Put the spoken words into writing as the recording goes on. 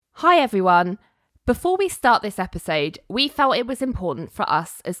Hi everyone. Before we start this episode, we felt it was important for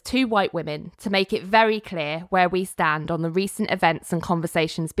us as two white women to make it very clear where we stand on the recent events and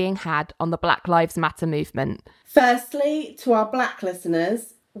conversations being had on the Black Lives Matter movement. Firstly, to our Black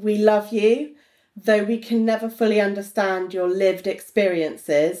listeners, we love you. Though we can never fully understand your lived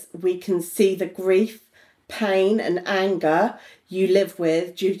experiences, we can see the grief, pain and anger you live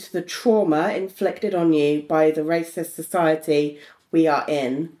with due to the trauma inflicted on you by the racist society we are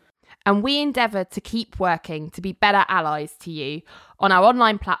in. And we endeavour to keep working to be better allies to you on our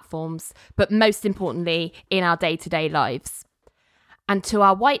online platforms, but most importantly, in our day-to-day lives. And to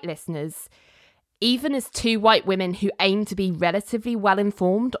our white listeners, even as two white women who aim to be relatively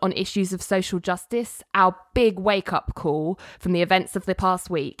well-informed on issues of social justice, our big wake-up call from the events of the past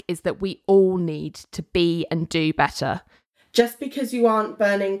week is that we all need to be and do better. Just because you aren't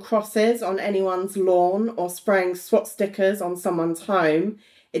burning crosses on anyone's lawn or spraying SWAT stickers on someone's home,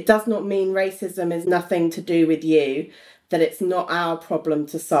 it does not mean racism is nothing to do with you, that it's not our problem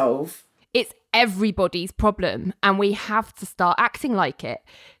to solve. It's everybody's problem, and we have to start acting like it.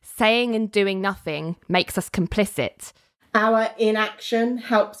 Saying and doing nothing makes us complicit. Our inaction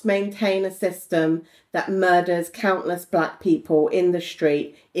helps maintain a system that murders countless Black people in the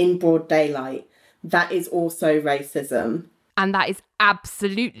street in broad daylight. That is also racism. And that is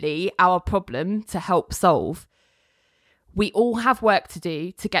absolutely our problem to help solve. We all have work to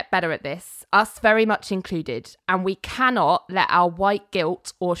do to get better at this, us very much included, and we cannot let our white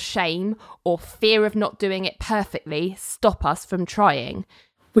guilt or shame or fear of not doing it perfectly stop us from trying.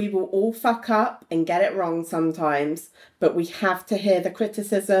 We will all fuck up and get it wrong sometimes, but we have to hear the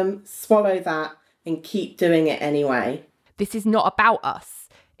criticism, swallow that, and keep doing it anyway. This is not about us.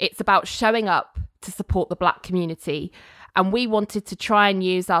 It's about showing up to support the Black community. And we wanted to try and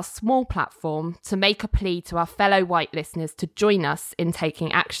use our small platform to make a plea to our fellow white listeners to join us in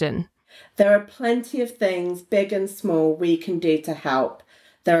taking action. There are plenty of things, big and small, we can do to help.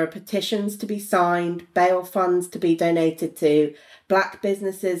 There are petitions to be signed, bail funds to be donated to, Black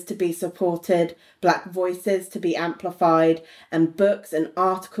businesses to be supported, Black voices to be amplified, and books and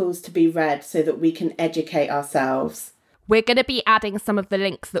articles to be read so that we can educate ourselves. We're going to be adding some of the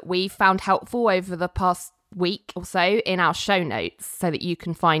links that we found helpful over the past week or so in our show notes so that you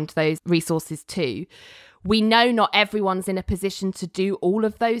can find those resources too. We know not everyone's in a position to do all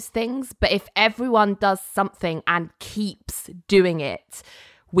of those things, but if everyone does something and keeps doing it,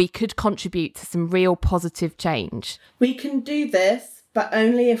 we could contribute to some real positive change. We can do this, but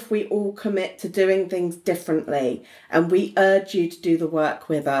only if we all commit to doing things differently, and we urge you to do the work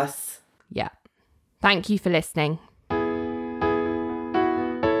with us. Yeah. Thank you for listening.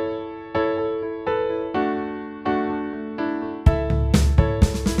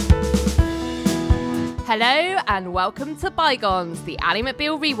 Hello and welcome to Bygones, the Ally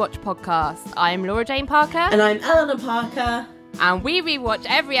McBeal Rewatch podcast. I'm Laura Jane Parker. And I'm Eleanor Parker. And we rewatch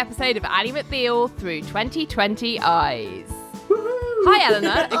every episode of Ally McBeal through 2020 eyes. Woo-hoo. Hi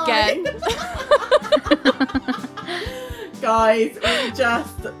Eleanor, again. Guys, we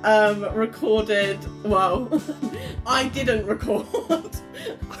just recorded, well, I didn't record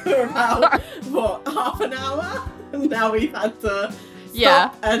for about, half an hour? Now we've had to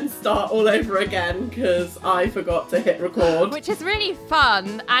stop and start all over again because I forgot to hit record. Which is really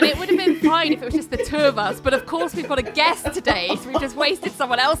fun, and it would have been fine if it was just the two of us, but of course we've got a guest today, so we just wasted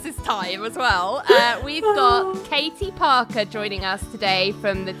someone else's time as well. We've got Katie Parker joining us today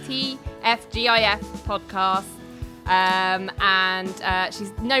from the TFGIF podcast. And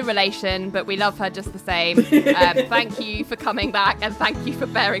she's no relation, but we love her just the same. Thank you for coming back, and thank you for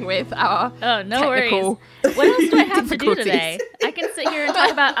bearing with our worries. What else do I have to do today? I can sit here and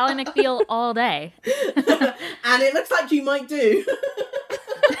talk about Ally McBeal all day. And it looks like you might do.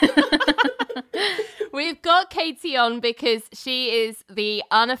 We've got Katie on because she is the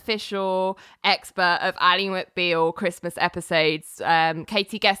unofficial expert of Ally McBeal Christmas episodes.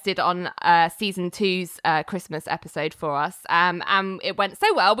 Katie guested on season 2's Christmas episode for us. And it went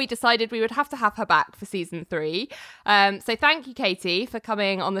so well, we decided we would have to have her back for season 3. So thank you, Katie, for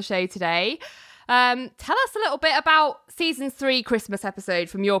coming on the show today. Tell us a little bit about season 3 Christmas episode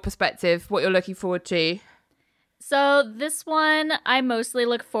from your perspective, what you're looking forward to. So this one I mostly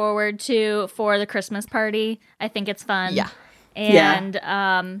look forward to for the Christmas party. I think it's fun. Yeah.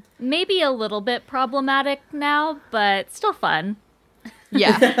 And maybe a little bit problematic now, but still fun.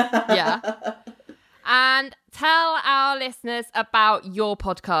 Yeah. Yeah. And tell our listeners about your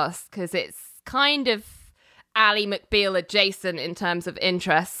podcast, because it's kind of Ally McBeal adjacent in terms of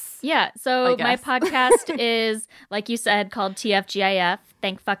interests. Yeah, so my podcast is, like you said, called TFGIF.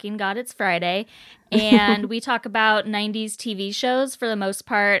 Thank fucking God it's Friday. And we talk about 90s TV shows for the most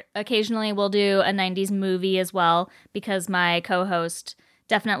part. Occasionally we'll do a 90s movie as well, because my co-host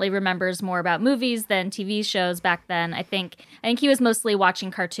definitely remembers more about movies than TV shows back then. I think he was mostly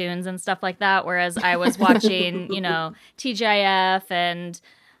watching cartoons and stuff like that, whereas I was watching, TGIF and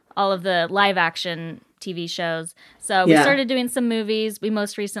all of the live action TV shows. So we started doing some movies. We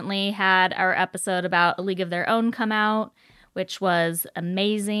most recently had our episode about A League of Their Own come out, which was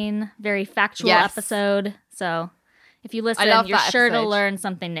amazing. Very factual episode. So if you listen, you're sure to learn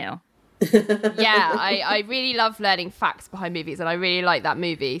something new. Yeah, I really love learning facts behind movies, and I really like that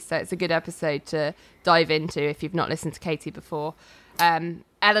movie. So it's a good episode to dive into if you've not listened to Katie before.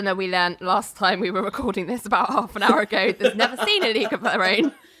 Eleanor, we learned last time we were recording this about half an hour ago, has never seen A League of Their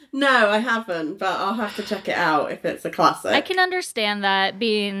Own. No, I haven't, but I'll have to check it out if it's a classic. I can understand that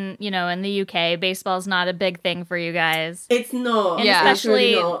being, in the UK, baseball's not a big thing for you guys. It's not. And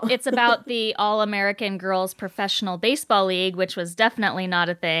especially, it's about the All-American Girls Professional Baseball League, which was definitely not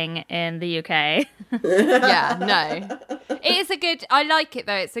a thing in the UK. Yeah, no. It is I like it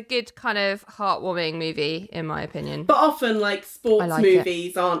though. It's a good kind of heartwarming movie, in my opinion. But often, sports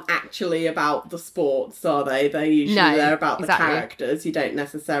movies aren't actually about the sports, are they? They're usually they're about the characters. You don't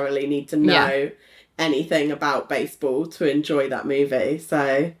necessarily need to know anything about baseball to enjoy that movie.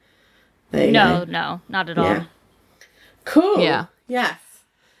 So, there you go. No, not at all. Cool. Yeah. Yes.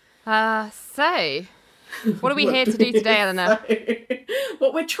 So, what are we here to do today, Eleanor?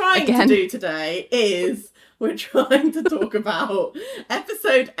 What we're trying to do today is we're trying to talk about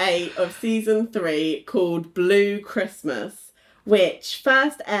episode 8 of season 3 called Blue Christmas, which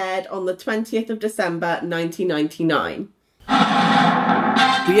first aired on the 20th of December 1999.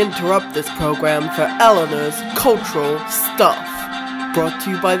 We interrupt this program for Eleanor's cultural stuff, brought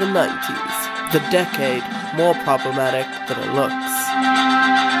to you by the 90s, the decade more problematic than it looks.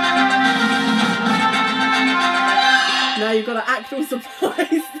 Now you've got an actual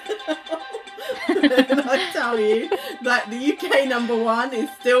surprise. And I tell you that the UK number 1 is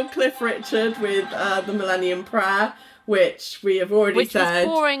still Cliff Richard with the Millennium Prayer, which we have already said. Which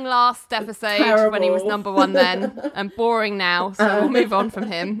was boring last episode when he was number 1 then, and boring now, so we'll move on from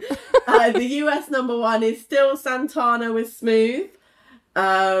him. The US number 1 is still Santana with Smooth.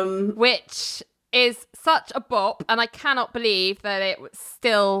 Which is such a bop, and I cannot believe that it was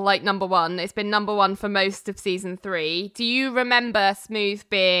still number 1. It's been number 1 for most of season 3. Do you remember Smooth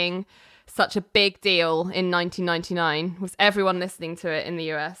being such a big deal in 1999? Was everyone listening to it in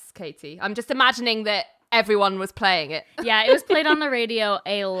the US, Katie? I'm just imagining that everyone was playing it. Yeah, it was played on the radio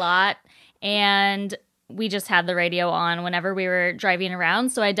a lot, and we just had the radio on whenever we were driving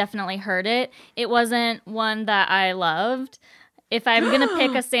around, so I definitely heard it. It wasn't one that I loved. If I'm going to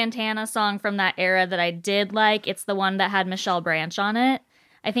pick a Santana song from that era that I did like, it's the one that had Michelle Branch on it.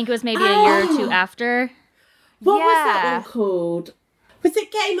 I think it was maybe a year or two after. What was that one called? Was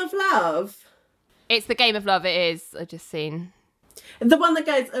it Game of Love? It's the Game of Love, it is. I've just seen. The one that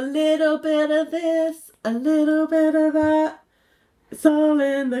goes, a little bit of this, a little bit of that. It's all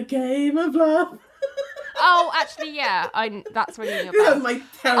in the game of love. Oh, actually, yeah. That's ringing a bell. That was my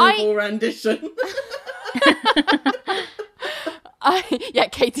terrible rendition. Yeah,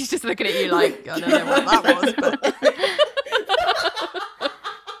 Katie's just looking at you like, I don't know what that was, but...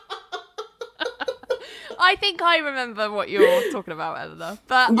 I think I remember what you're talking about, Eleanor.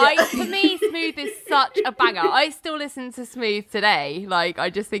 But for me, Smooth is such a banger. I still listen to Smooth today. I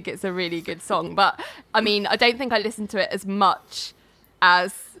just think it's a really good song. But, I mean, I don't think I listen to it as much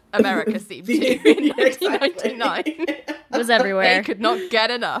as America seemed to in 1999. It was everywhere. They could not get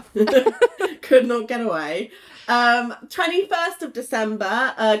enough. Could not get away. 21st of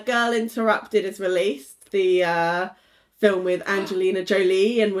December, Girl Interrupted is released. The film with Angelina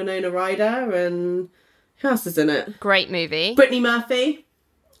Jolie and Winona Ryder and... Who else is in it? Great movie. Brittany Murphy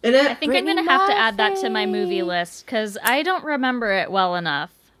in it. I think I'm going to have to add that to my movie list because I don't remember it well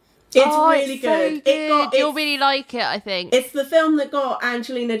enough. It's really good. So good. You'll really like it, I think. It's the film that got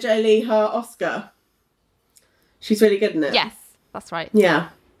Angelina Jolie her Oscar. She's really good in it. Yes, that's right. Yeah.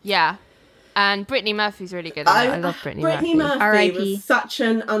 Yeah. And Brittany Murphy's really good in it. I love Brittany Murphy. Brittany Murphy was such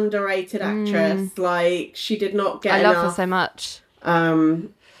an underrated actress. She did not get enough. I love her so much.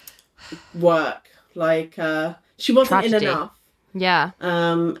 Work. She wasn't in enough. Yeah.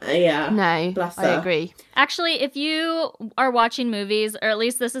 Yeah. No, bless her. I agree. Actually, if you are watching movies, or at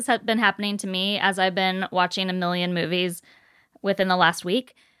least this has been happening to me as I've been watching a million movies within the last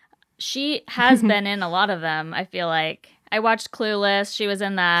week, she has been in a lot of them, I feel like. I watched Clueless. She was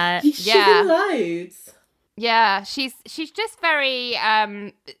in that. She's in loads. Yeah, she's just very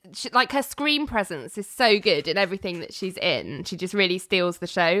like her screen presence is so good in everything that she's in. She just really steals the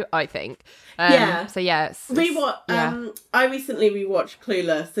show, I think. So yeah, I recently rewatched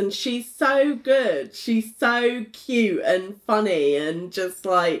Clueless, and she's so good. She's so cute and funny, and just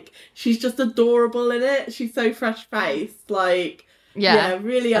like she's just adorable in it. She's so fresh faced, like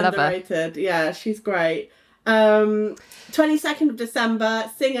really underrated. Yeah, she's great. 22nd of December,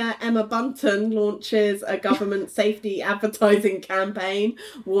 singer Emma Bunton launches a government safety advertising campaign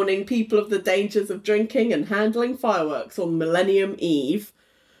warning people of the dangers of drinking and handling fireworks on Millennium Eve.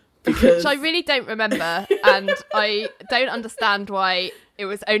 Which I really don't remember, and I don't understand why it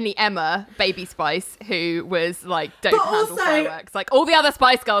was only Emma, Baby Spice, who was like, don't handle fireworks. Like, all the other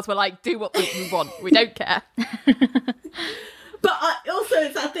Spice Girls were like, do what we want, we don't care. But also,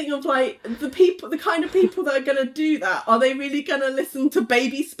 it's that thing of like the kind of people that are going to do that. Are they really going to listen to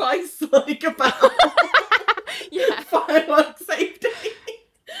Baby Spice like about fireworks safety?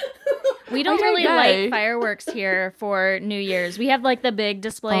 We don't really light fireworks here for New Year's. We have like the big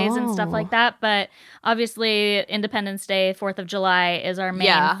displays and stuff like that, but obviously Independence Day, 4th of July is our main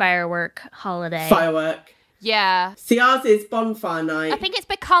firework holiday. Firework. Yeah. See, ours is bonfire night. I think it's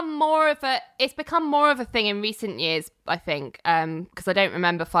become more of a thing in recent years, I think, because I don't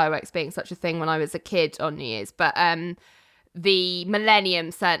remember fireworks being such a thing when I was a kid on New Year's, but the Millennium,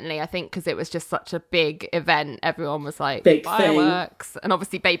 certainly, I think, because it was just such a big event, everyone was like, big fireworks thing. And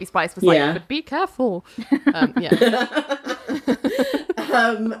obviously Baby Spice was like, but be careful.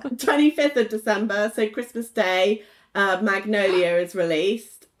 25th of December, so Christmas Day, Magnolia is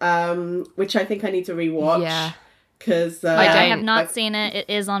released. Which I think I need to rewatch. Yeah. Because I have not seen it. It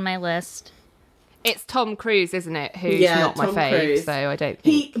is on my list. It's Tom Cruise, isn't it? Who's not my fave, Cruise. So I don't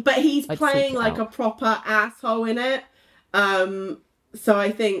think... But he's playing like a proper asshole in it. So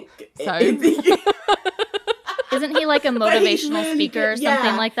I think... Isn't he like a motivational speaker or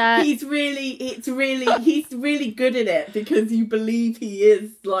something like that? He's really good at it because you believe he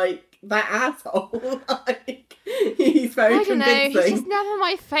is like that asshole. Like, he's very convincing. I don't know, he's just never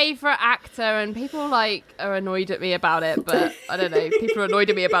my favourite actor, and people like are annoyed at me about it, but I don't know, people are annoyed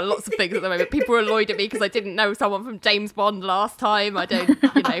at me about lots of things at the moment. People are annoyed at me because I didn't know someone from James Bond last time. I don't,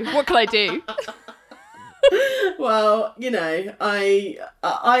 what can I do? Well, I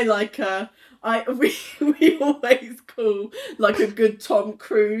like we always call like a good Tom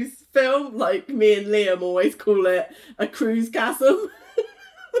Cruise film, like me and Liam always call it a cruise-gasm.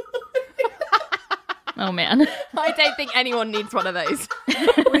 Oh man. I don't think anyone needs one of those.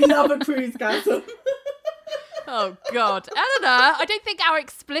 We love a cruise-gasm. Oh god. I don't know. I don't think our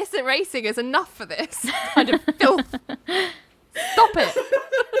explicit racing is enough for this kind of filth. Stop it.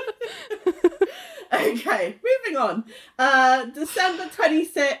 Okay, moving on. December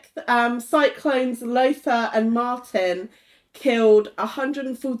 26th, cyclones Lothar and Martin killed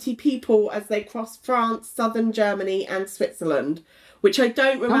 140 people as they crossed France, southern Germany and Switzerland, which I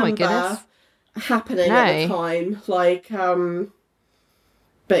don't remember happening at the time. Like, but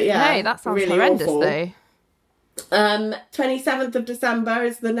yeah. No, that sounds really horrendous awful. though. 27th of December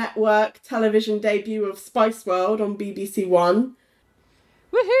is the network television debut of Spice World on BBC One.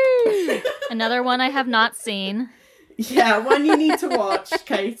 Woohoo! Another one I have not seen. Yeah, one you need to watch,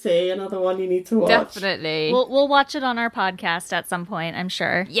 Katie. Another one you need to watch. Definitely. We'll watch it on our podcast at some point, I'm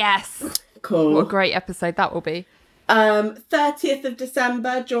sure. Yes. Cool. What a great episode that will be. 30th of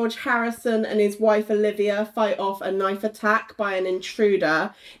December, George Harrison and his wife Olivia fight off a knife attack by an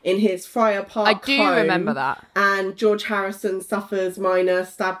intruder in his Friar Park home. I do remember that. And George Harrison suffers minor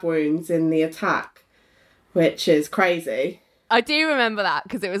stab wounds in the attack, which is crazy. I do remember that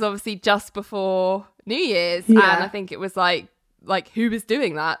because it was obviously just before New Year's, Yeah. and I think it was like who was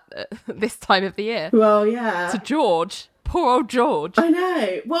doing that at this time of the year? Well, yeah. To George. Poor old George. I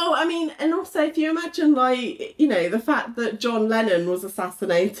know. Well, I mean, and also if you imagine, like, the fact that John Lennon was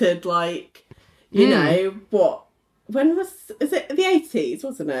assassinated, like, is it the 80s,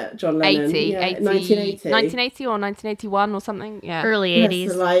 wasn't it? John Lennon? 80. 1980. 1980 or 1981 or something, yeah. Early 80s.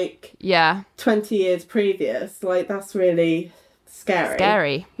 So, like, Yeah. 20 years previous. Like, that's really scary.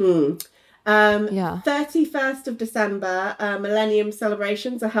 Scary. Yeah. 31st of December, Millennium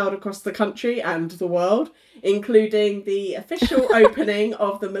celebrations are held across the country and the world, including the official opening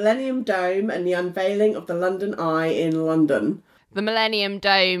of the Millennium Dome and the unveiling of the London Eye in London. The Millennium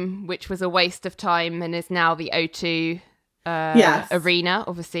Dome, which was a waste of time and is now the O2 arena,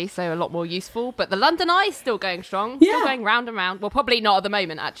 obviously, so a lot more useful. But the London Eye is still going strong, still going round and round. Well, probably not at the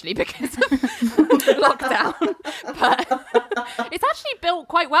moment, actually, because of lockdown. But it's actually built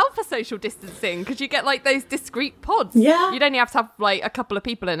quite well for social distancing because you get like those discrete pods. Yeah. You'd only have to have like a couple of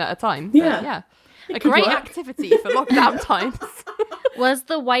people in at a time. Yeah. But, yeah. A great activity for lockdown times. Was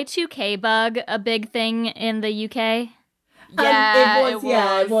the Y2K bug a big thing in the UK?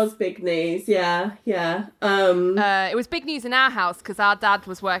 It was big news. Yeah. It was big news in our house because our dad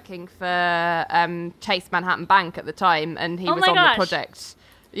was working for Chase Manhattan Bank at the time, and he was on the project.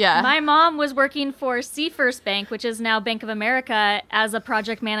 Yeah. My mom was working for Seafirst Bank, which is now Bank of America, as a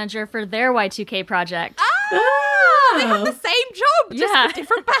project manager for their Y2K project. They had the same job, just for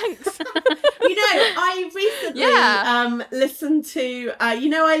different banks. I recently listened to, I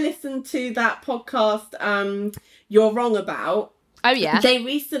listened to that podcast, You're Wrong About. Oh, yeah. They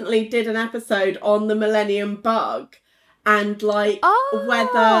recently did an episode on the Millennium Bug and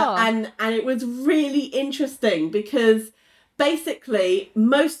whether, and it was really interesting because basically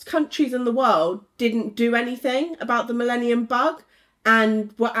most countries in the world didn't do anything about the Millennium Bug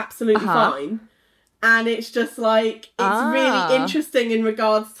and were absolutely fine. And it's just like, it's really interesting in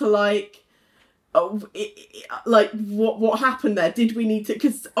regards to what happened there. Did we need to,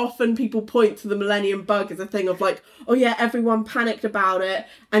 because often people point to the Millennium Bug as a thing of like, oh yeah, everyone panicked about it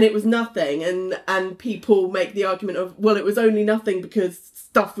and it was nothing. And people make the argument of, well, it was only nothing because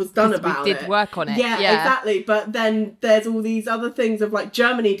stuff was done about it. We did work on it. Yeah, exactly. But then there's all these other things of like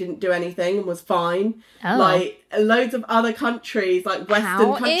Germany didn't do anything and was fine. Oh. Like loads of other countries, like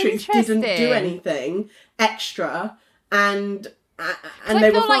Western countries, didn't do anything extra, and they were fine.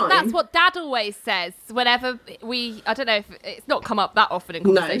 I feel like that's what Dad always says whenever I don't know if it's not come up that often in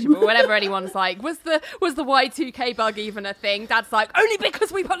conversation, but whenever anyone's like, was the Y2K bug even a thing? Dad's like, only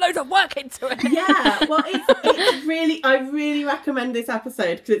because we put loads of work into it. Yeah, well, it's really, I really recommend this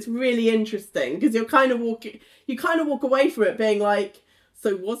episode because it's really interesting because you kind of walk away from it being like,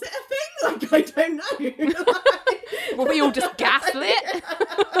 so was it a thing? Like, I don't know. Were we all just gaslit?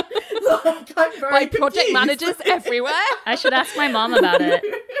 By project managers everywhere? I should ask my mom about it.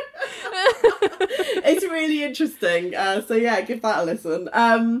 It's really interesting. So yeah, give that a listen.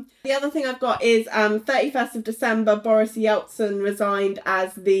 The other thing I've got is 31st of December, Boris Yeltsin resigned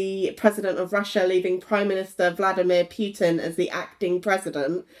as the president of Russia, leaving Prime Minister Vladimir Putin as the acting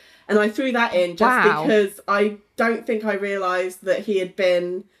president. And I threw that in just because I don't think I realised that he had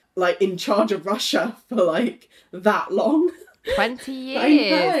been like in charge of Russia for like that long. 20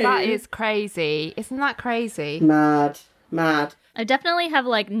 years. That is crazy. Isn't that crazy? Mad. I definitely have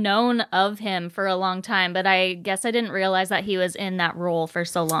like known of him for a long time, but I guess I didn't realize that he was in that role for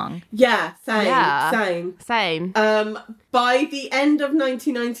so long. Yeah, same. By the end of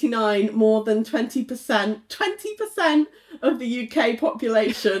 1999, more than 20% of the UK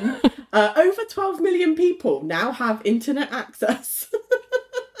population, over 12 million people now have internet access.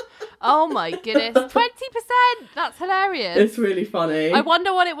 Oh my goodness, 20%! That's hilarious. It's really funny. I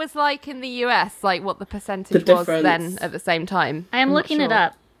wonder what it was like in the US, like what the percentage was then at the same time. I am looking it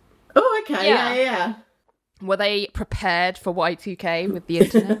up. Oh, okay, yeah. Were they prepared for Y2K with the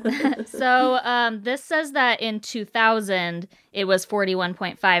internet? So this says that in 2000, it was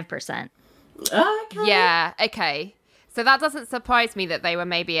 41.5%. Okay. Yeah, okay. So that doesn't surprise me that they were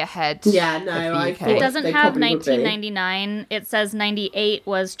maybe ahead. Yeah, no, I thought it doesn't have 1999. It says 98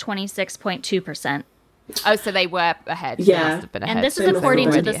 was 26.2%. Oh, so they were ahead. Yeah. They must have been ahead. And this is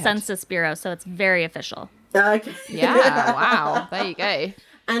according to the Census Bureau, so it's very official. Okay. Yeah, wow. There you go.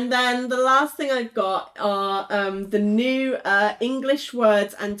 And then the last thing I've got are the new English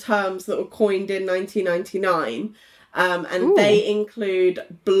words and terms that were coined in 1999. And they include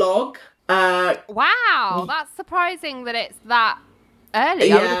blog. Wow, that's surprising that it's that early.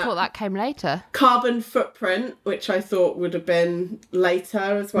 Yeah. I would have thought that came later. Carbon footprint, which I thought would have been later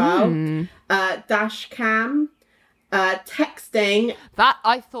as well. Dash cam. Texting.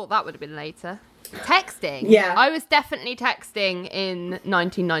 I thought that would have been later. Texting? Yeah. I was definitely texting in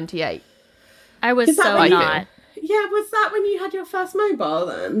 1998. I was so not. Yeah, was that when you had your first mobile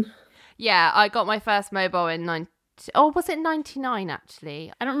then? Yeah, I got my first mobile in was it 99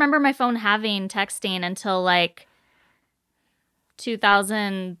 actually? I don't remember my phone having texting until like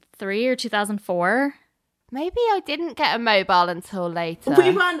 2003 or 2004. Maybe I didn't get a mobile until later.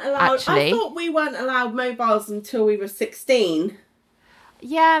 We weren't allowed. Actually. I thought we weren't allowed mobiles until we were 16.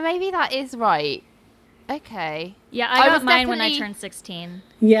 Yeah, maybe that is right. Okay. Yeah, I got mine when I turned 16.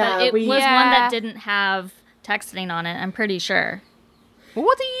 Yeah, but it was one that didn't have texting on it, I'm pretty sure. Well,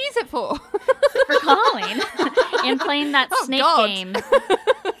 what do you use it for? For calling and playing that snake game.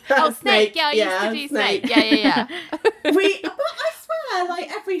 Oh, Snake. Yeah, I used to do Snake. Yeah. But I swear, like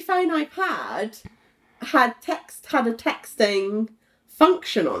every phone I've had had a texting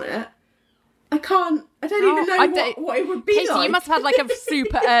function on it. I don't even know what it would be Katie, like. you must have had like a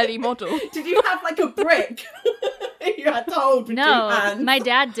super early model. Did you have like a brick you had to hold with 2 hands? No, my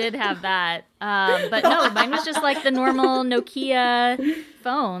dad did have that. But no, mine was just like the normal Nokia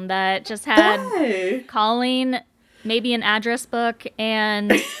phone that just had calling, maybe an address book,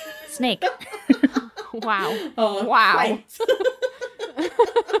 and Snake. Wow. Oh, wow.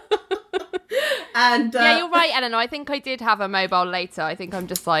 And yeah, you're right, Eleanor. I think I did have a mobile later. I think I'm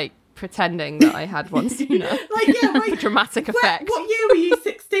just like pretending that I had one sooner. For dramatic effect. What year were you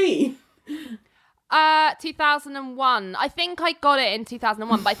 16? 2001. I think I got it in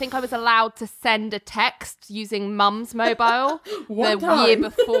 2001, but I think I was allowed to send a text using Mum's mobile year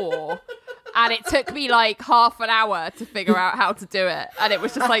before. And it took me like half an hour to figure out how to do it. And it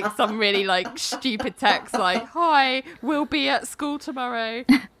was just like some really like stupid text like, "Hi, we'll be at school tomorrow.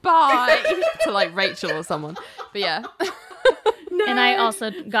 Bye." To like Rachel or someone. But yeah. No. And I also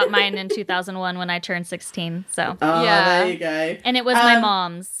got mine in 2001 when I turned 16. So there you go. And it was my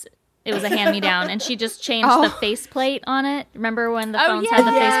mom's. It was a hand-me-down, and she just changed the faceplate on it. Remember when the phones had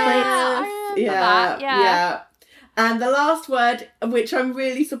the faceplates? Yeah. And the last word, which I'm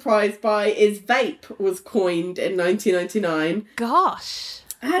really surprised by, is vape was coined in 1999. Gosh.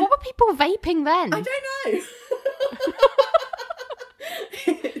 What were people vaping then? I don't know.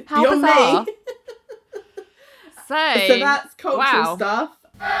 How bizarre. Me. So that's cultural stuff.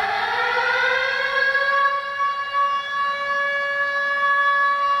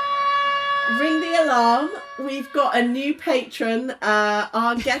 Ring the alarm. We've got a new patron.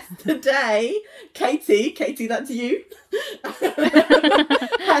 Our guest today, Katie, that's you,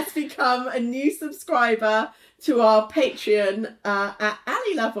 has become a new subscriber to our Patreon at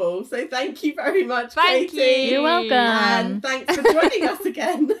Ali level. So thank you very much, Katie. You're welcome. And thanks for joining us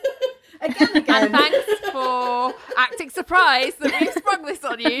again. Again. And thanks for acting surprised that we've sprung this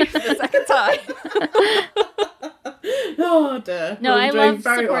on you for the second time. Oh dear. No, I love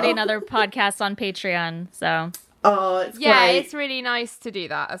supporting other podcasts on Patreon. So. Oh, it's great. Yeah, it's really nice to do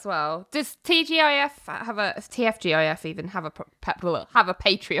that as well. Does TFGIF even have a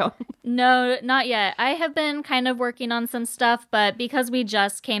Patreon? No, not yet. I have been kind of working on some stuff, but because we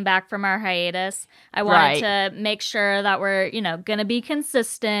just came back from our hiatus, I wanted to make sure that we're, going to be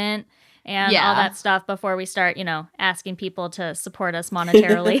consistent and all that stuff before we start, asking people to support us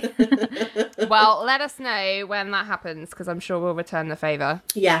monetarily. Well, let us know when that happens, because I'm sure we'll return the favour.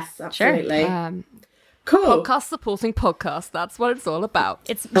 Yes, absolutely. Sure. Cool. Podcast supporting podcast. That's what it's all about.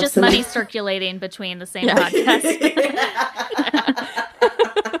 It's just money circulating between the same podcast.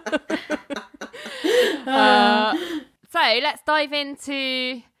 So let's dive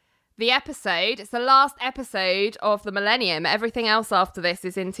into the episode. It's the last episode of the millennium. Everything else after this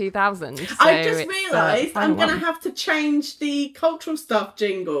is in 2000. So I just realised I'm going to have to change the cultural stuff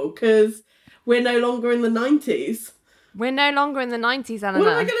jingle because we're no longer in the 90s. We're no longer in the 90s, Eleanor.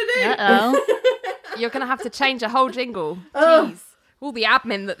 What am I going to do? Uh-oh. You're going to have to change a whole jingle. Jeez. All the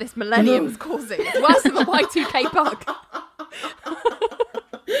admin that this millennium is causing. It's worse than the Y2K bug.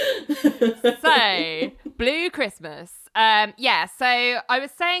 So, Blue Christmas. So I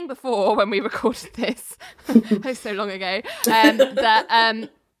was saying before when we recorded this, so long ago, that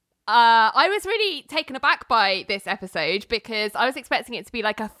I was really taken aback by this episode because I was expecting it to be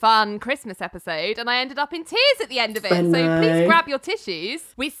like a fun Christmas episode and I ended up in tears at the end of it. So please grab your tissues.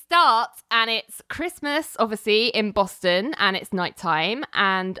 We start and it's Christmas, obviously, in Boston, and it's nighttime,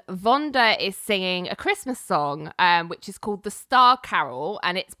 and Vonda is singing a Christmas song, which is called The Star Carol,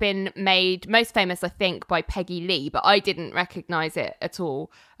 and it's been made most famous, I think, by Peggy Lee, but I didn't recognise it at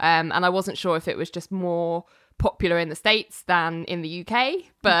all. And I wasn't sure if it was just more popular in the States than in the UK,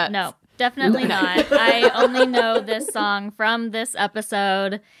 but no, definitely not. I only know this song from this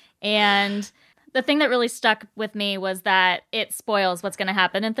episode, and the thing that really stuck with me was that it spoils what's going to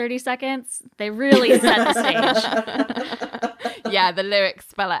happen in 30 seconds. They really set the stage. Yeah, the lyrics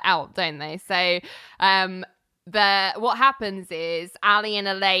spell it out, don't they? So what happens is Ali and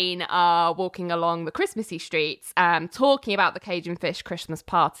Elaine are walking along the Christmassy streets, talking about the Cajun Fish Christmas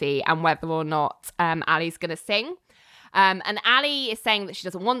party and whether or not Ali's going to sing. And Ali is saying that she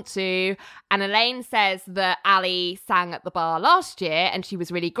doesn't want to, and Elaine says that Ali sang at the bar last year and she was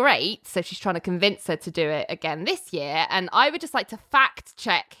really great, so she's trying to convince her to do it again this year. And I would just like to fact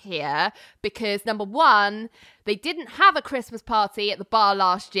check here, because number one, they didn't have a Christmas party at the bar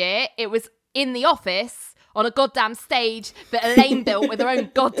last year. It was in the office on a goddamn stage that Elaine built with her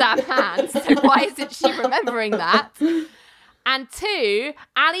own goddamn hands. So why isn't she remembering that? And 2,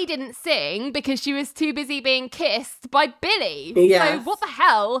 Ali didn't sing because she was too busy being kissed by Billy. Yes. So what the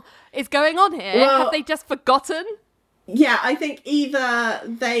hell is going on here? Well, have they just forgotten? Yeah, I think either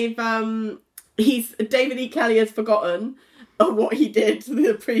they've David E. Kelly has forgotten what he did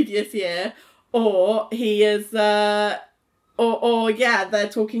the previous year, or he is or they're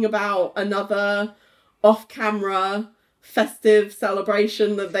talking about another off-camera festive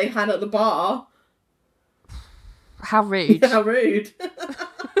celebration that they had at the bar. How rude. How rude.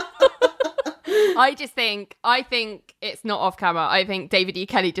 I think it's not off camera. I think David E.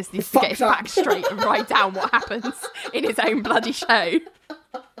 Kelly just needs to get his facts straight and write down what happens in his own bloody show.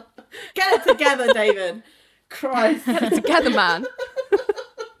 Get it together, David. Christ. Get it together, man.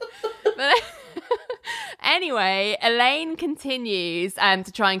 But anyway, Elaine continues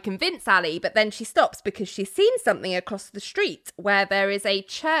to try and convince Ali, but then she stops because she's seen something across the street where there is a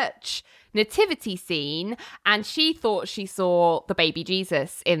church nativity scene, and she thought she saw the baby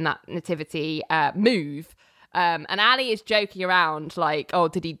Jesus in that nativity move. And Ali is joking around like, oh,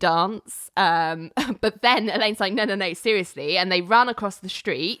 did he dance? But then Elaine's like, no, seriously. And they run across the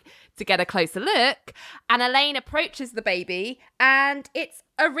street to get a closer look. And Elaine approaches the baby, and it's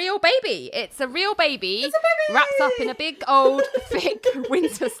a real baby. It's a real baby. It's a baby! Wrapped up in a big, old, thick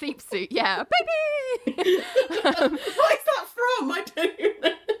winter sleep suit. Yeah, a baby! What is that from? I don't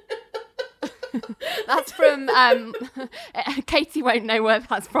know. That's from Katie won't know where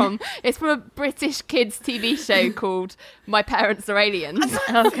that's from. It's from a British kids TV show called My Parents Are Aliens.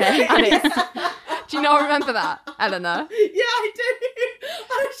 Okay. And do you not remember that, Eleanor? Yeah, I do.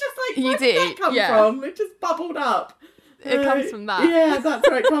 I was just like, You where do, did that come yeah. from? It just bubbled up. It comes from that. Yeah, that's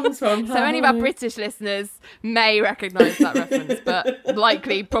where it comes from. So any of our British listeners may recognise that reference, but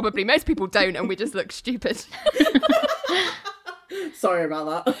likely, probably most people don't, and we just look stupid. Sorry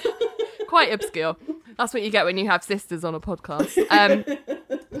about that. Quite obscure. That's what you get when you have sisters on a podcast.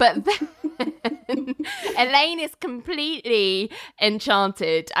 But then Elaine is completely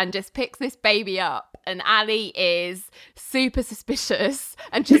enchanted and just picks this baby up. And Ali is super suspicious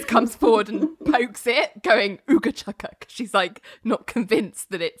and just comes forward and pokes it, going ooga chaka, because she's like not convinced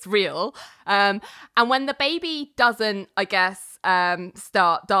that it's real. And when the baby doesn't, I guess,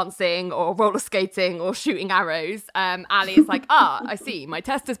 start dancing or roller skating or shooting arrows, Ali is like, I see, my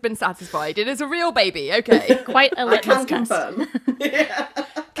test has been satisfied. It is a real baby. Okay. Quite a I litmus can test. confirm. Yeah.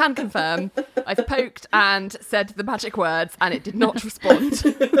 Can confirm. I've poked and said the magic words, and it did not respond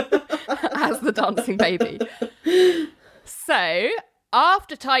as the dancing baby. So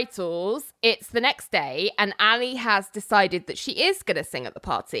after titles, it's the next day, and Ali has decided that she is going to sing at the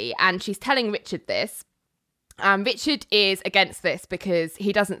party, and she's telling Richard this. Richard is against this because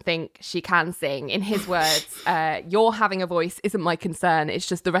he doesn't think she can sing. In his words, your having a voice isn't my concern. It's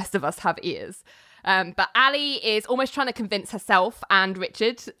just the rest of us have ears. But Ali is almost trying to convince herself and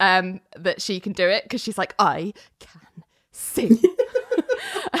Richard that she can do it, because she's like, I can sing.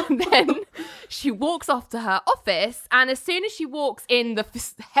 And then she walks off to her office, and as soon as she walks in the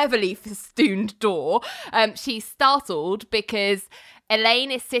heavily festooned door, she's startled because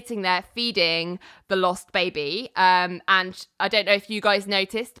Elaine is sitting there feeding the lost baby. And I don't know if you guys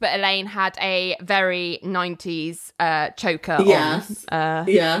noticed, but Elaine had a very 90s choker Yes. on.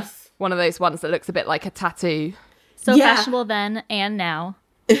 Yes. One of those ones that looks a bit like a tattoo. So Yeah. fashionable then and now.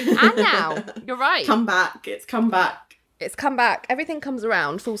 And now, you're right. Come back. It's come back. It's come back. Everything comes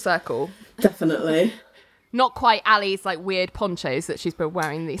around, full circle. Definitely. Not quite Ali's like weird ponchos that she's been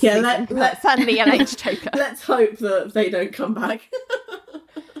wearing these Yeah, season, but certainly Elaine's choker. Let's hope that they don't come back.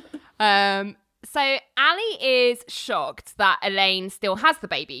 So Ali is shocked that Elaine still has the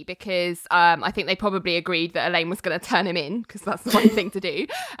baby, because I think they probably agreed that Elaine was going to turn him in, because that's the right thing to do.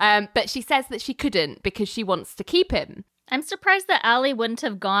 But she says that she couldn't because she wants to keep him. I'm surprised that Ali wouldn't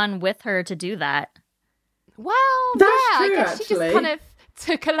have gone with her to do that. Well, That's yeah, true, I guess she actually. just kind of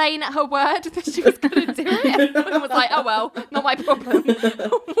took Elaine at her word that she was going to do it and was like, oh, well, not my problem.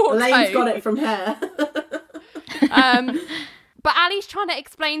 Walked Elaine's home. got it from here. But Ali's trying to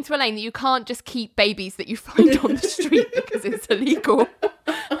explain to Elaine that you can't just keep babies that you find on the street because it's illegal.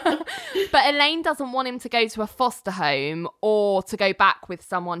 But Elaine doesn't want him to go to a foster home or to go back with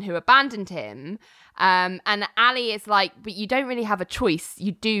someone who abandoned him. And Ali is like, but you don't really have a choice.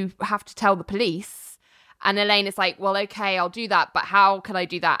 You do have to tell the police. And Elaine is like, well, okay, I'll do that. But how can I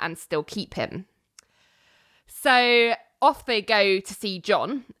do that and still keep him? So off they go to see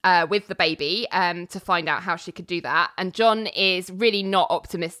John with the baby to find out how she could do that. And John is really not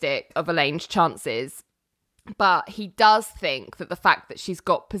optimistic of Elaine's chances. But he does think that the fact that she's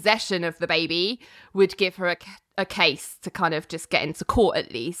got possession of the baby would give her a case to kind of just get into court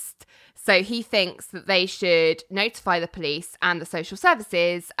at least. So he thinks that they should notify the police and the social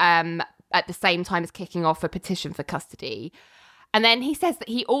services at the same time as kicking off a petition for custody. And then he says that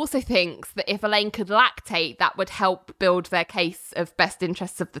he also thinks that if Elaine could lactate, that would help build their case of best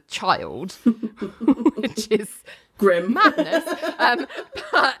interests of the child, which is grim madness.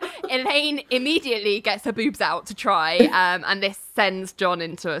 But Elaine immediately gets her boobs out to try, and this sends John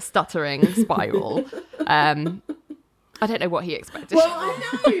into a stuttering spiral. I don't know what he expected. Well,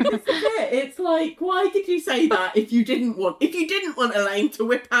 I know, this is it. It's like, why did you say that if you didn't want Elaine to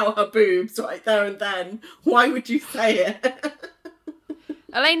whip out her boobs right there and then? Why would you say it?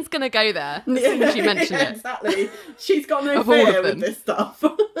 Elaine's going to go there as soon as you mention it. Exactly. She's got no Of all fear of them. with this stuff.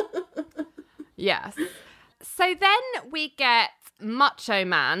 Yes. So then we get Macho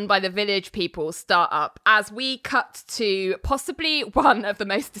Man by the Village People start up as we cut to possibly one of the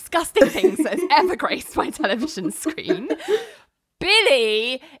most disgusting things that has ever graced my television screen.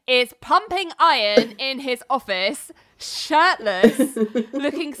 Billy is pumping iron in his office, shirtless,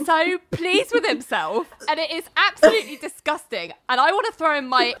 looking so pleased with himself, and it is absolutely disgusting. And I want to throw in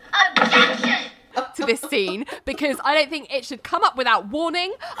my objection to this scene because I don't think it should come up without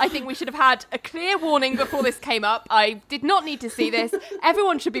warning. I think we should have had a clear warning before this came up. I did not need to see this.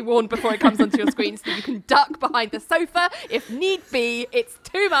 Everyone should be warned before it comes onto your screen so that you can duck behind the sofa if need be. It's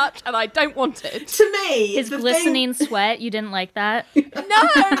too much and I don't want it. To me, His glistening sweat, you didn't like that? No!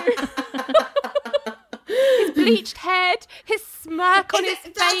 His bleached head, his smirk on his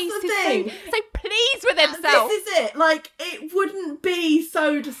face. He's so pleased with himself. This is it. Like, it wouldn't be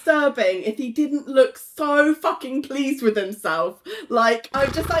so disturbing if he didn't look so fucking pleased with himself. Like,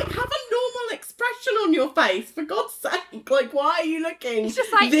 I'm just like, have a normal expression on your face, for God's sake. Like, why are you looking He's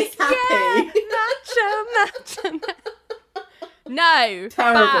just like, this happy? Yeah, macho. No.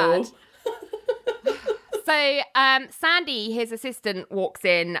 Terrible. Bad. So Sandy, his assistant, walks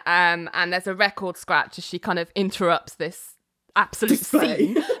in and there's a record scratch as she kind of interrupts this absolute Display.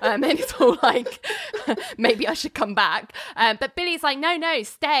 scene. And it's all like, maybe I should come back. But Billy's like, no,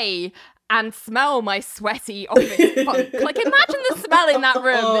 stay and smell my sweaty office funk. Like, imagine the smell in that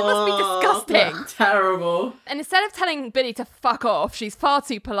room. It must be disgusting. Terrible. And instead of telling Billy to fuck off, she's far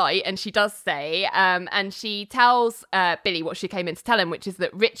too polite, and she does stay. And she tells Billy what she came in to tell him, which is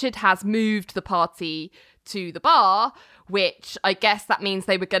that Richard has moved the party to the bar, which I guess that means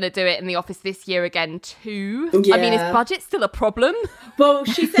they were going to do it in the office this year again too. Yeah. I mean, is budget still a problem? Well,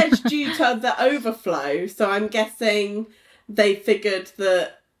 she said due to the overflow, so I'm guessing they figured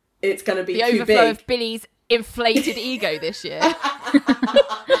that it's going to be The too overflow big. of Billy's inflated ego this year.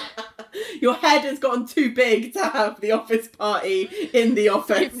 Your head has gotten too big to have the office party in the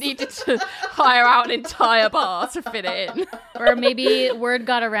office. You've needed to hire out an entire bar to fit it in. Or maybe word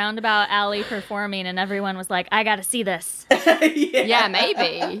got around about Allie performing and everyone was like, I gotta see this. Yeah,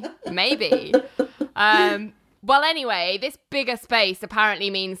 maybe. Well, anyway, this bigger space apparently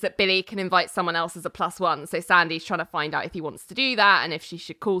means that Billy can invite someone else as a +1. So Sandy's trying to find out if he wants to do that and if she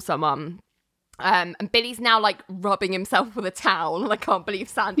should call someone. And Billy's now like rubbing himself with a towel. I can't believe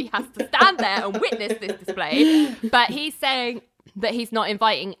Sandy has to stand there and witness this display. But he's saying that he's not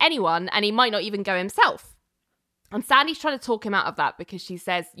inviting anyone and he might not even go himself. And Sandy's trying to talk him out of that because she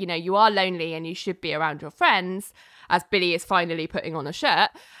says, you know, you are lonely and you should be around your friends, as Billy is finally putting on a shirt.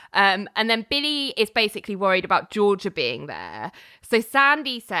 And then Billy is basically worried about Georgia being there. So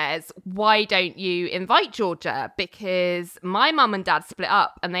Sandy says, why don't you invite Georgia? Because my mum and dad split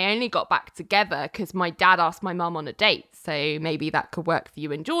up and they only got back together because my dad asked my mum on a date. So maybe that could work for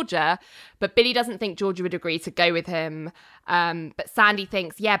you and Georgia. But Billy doesn't think Georgia would agree to go with him. But Sandy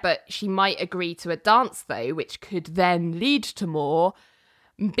thinks, yeah, but she might agree to a dance though, which could then lead to more.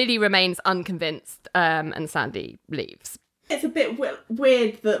 Billy remains unconvinced and Sandy leaves. It's a bit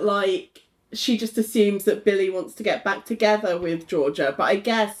weird that, like, she just assumes that Billy wants to get back together with Georgia. But I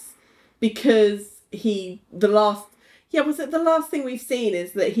guess because the last thing we've seen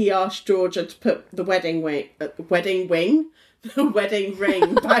is that he asked Georgia to put the wedding ring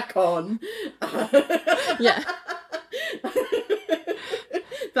back on. Yeah.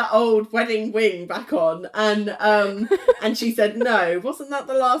 That old wedding ring back on, and she said no. Wasn't that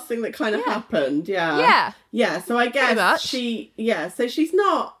the last thing that kind of happened? Yeah. So I guess so she's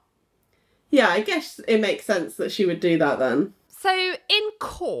not. Yeah, I guess it makes sense that she would do that then. So in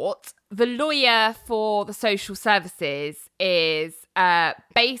court, the lawyer for the social services is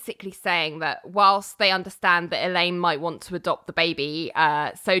basically saying that whilst they understand that Elaine might want to adopt the baby,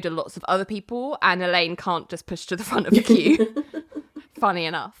 so do lots of other people, and Elaine can't just push to the front of the queue. Funny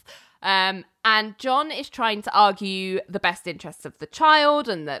enough. And John is trying to argue the best interests of the child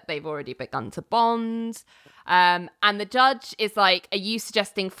and that they've already begun to bond. And the judge is like, are you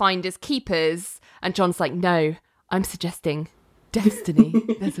suggesting finders keepers? And John's like, no, I'm suggesting destiny.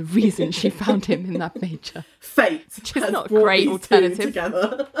 There's a reason she found him in that major. Fate. Which is has not a brought great these alternative. two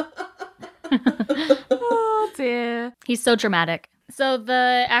together. Oh, dear. He's so dramatic. So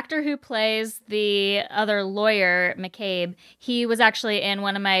the actor who plays the other lawyer, McCabe, he was actually in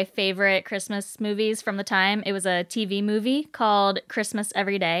one of my favorite Christmas movies from the time. It was a TV movie called Christmas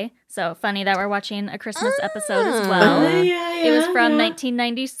Every Day. So funny that we're watching a Christmas episode as well. It was from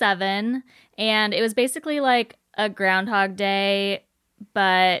 1997, and it was basically like a Groundhog Day,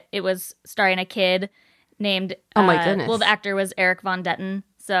 but it was starring a kid named... Oh my goodness. Well, the actor was Eric Von Detten.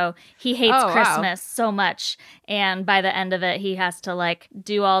 So he hates Christmas so much. And by the end of it, he has to like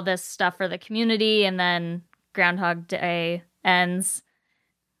do all this stuff for the community, and then Groundhog Day ends.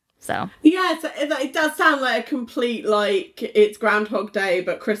 So Yeah, it does sound like a complete, like, it's Groundhog Day,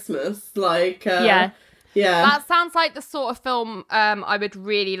 but Christmas. Like, yeah. That sounds like the sort of film I would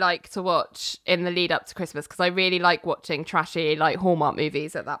really like to watch in the lead up to Christmas, because I really like watching trashy, like, Hallmark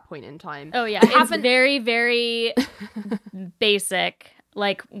movies at that point in time. Oh, yeah. It's very, very basic.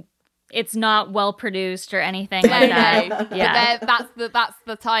 Like, it's not well produced or anything like that. Yeah, but that's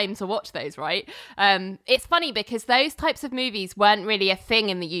the time to watch those, right? It's funny because those types of movies weren't really a thing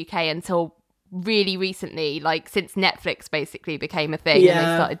in the UK until really recently, like since Netflix basically became a thing and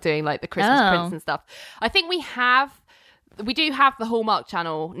they started doing like the Christmas Prince and stuff. I think we do have the Hallmark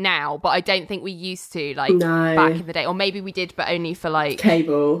Channel now, but I don't think we used to, like, back in the day, or maybe we did, but only for like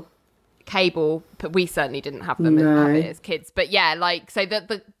cable, but we certainly didn't have them as kids. But yeah, like, so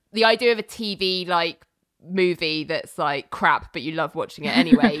the idea of a TV like movie that's like crap but you love watching it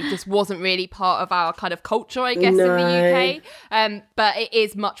anyway just wasn't really part of our kind of culture, I guess, in the UK, but it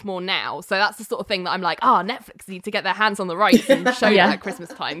is much more now. So that's the sort of thing that I'm like, Netflix need to get their hands on the rights and show that at Christmas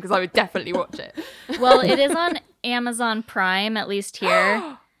time, because I would definitely watch it. Well, it is on Amazon Prime, at least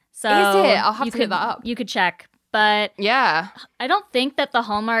here. So is it? I'll have to look that up. You could check. But yeah, I don't think that the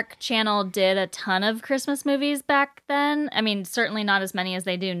Hallmark Channel did a ton of Christmas movies back then. I mean, certainly not as many as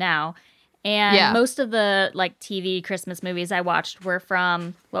they do now. And most of the like TV Christmas movies I watched were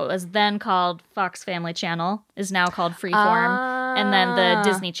from what was then called Fox Family Channel, is now called Freeform, and then the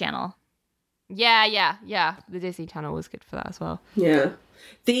Disney Channel. Yeah. The Disney Channel was good for that as well. Yeah.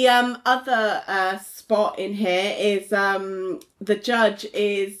 The other spot in here is the judge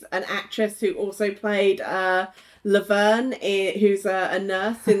is an actress who also played Laverne, who's a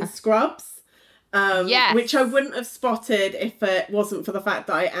nurse in Scrubs. Which I wouldn't have spotted if it wasn't for the fact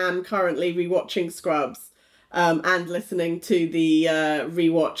that I am currently rewatching Scrubs and listening to the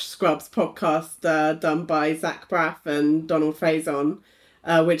Rewatch Scrubs podcast done by Zach Braff and Donald Faison.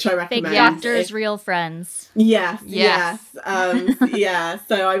 Which I recommend. Fake doctors, real friends. Yes. So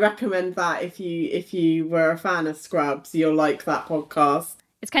I recommend that if you were a fan of Scrubs, you'll like that podcast.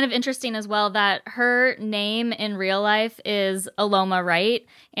 It's kind of interesting as well that her name in real life is Aloma Wright,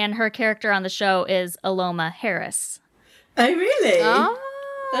 and her character on the show is Aloma Harris. Oh, really?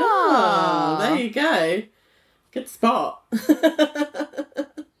 Oh, there you go. Good spot.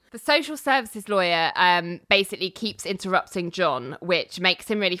 The social services lawyer basically keeps interrupting John, which makes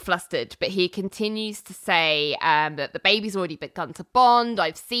him really flustered. But he continues to say that the baby's already begun to bond.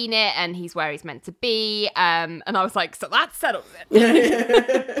 I've seen it, and he's where he's meant to be. And I was like, so that settles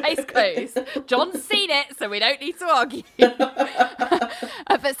it. Case closed. John's seen it, so we don't need to argue.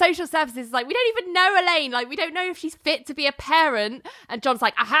 But social services is like, we don't even know Elaine. Like, we don't know if she's fit to be a parent. And John's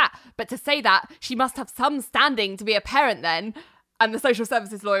like, aha, but to say that, she must have some standing to be a parent then. And the social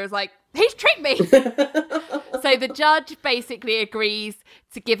services lawyer is like, he's tricked me. So the judge basically agrees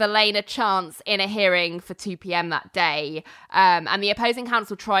to give Elaine a chance in a hearing for 2 p.m. that day. And the opposing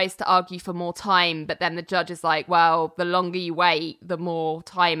counsel tries to argue for more time, but then the judge is like, well, the longer you wait, the more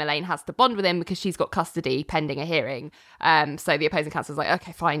time Elaine has to bond with him because she's got custody pending a hearing. So the opposing counsel is like,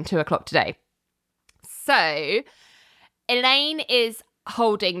 okay, fine, 2:00 today. So Elaine is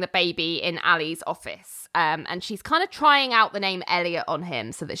holding the baby in Ali's office. And she's kind of trying out the name Elliot on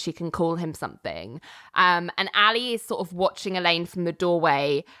him so that she can call him something. And Ali is sort of watching Elaine from the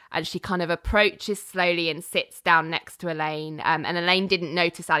doorway, and she kind of approaches slowly and sits down next to Elaine. And Elaine didn't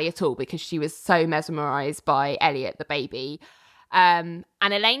notice Ali at all because she was so mesmerized by Elliot, the baby. And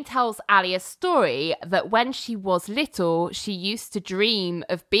Elaine tells Ali a story that when she was little, she used to dream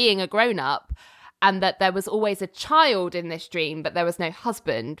of being a grown-up, and that there was always a child in this dream, but there was no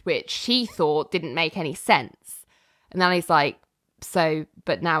husband, which she thought didn't make any sense. And then he's like,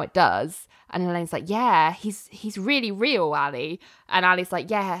 but now it does. And Elaine's like, yeah, he's really real, Ali. And Ali's like,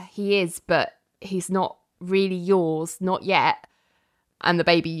 yeah, he is, but he's not really yours, not yet. And the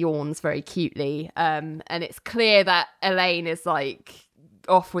baby yawns very cutely. And it's clear that Elaine is like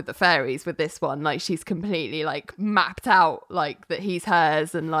off with the fairies with this one. Like, she's completely like mapped out like that he's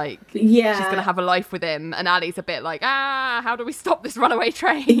hers, and like she's gonna have a life with him. And Ali's a bit like, how do we stop this runaway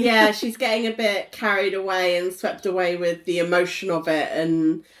train? Yeah, she's getting a bit carried away and swept away with the emotion of it,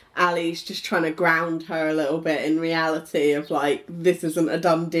 and Ali's just trying to ground her a little bit in reality of like, this isn't a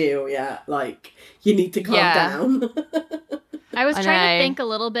done deal yet, like you need to calm down. I was trying to think a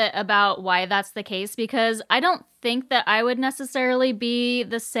little bit about why that's the case, because I don't think that I would necessarily be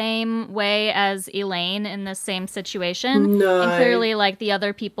the same way as Elaine in the same situation. No. And clearly, like, the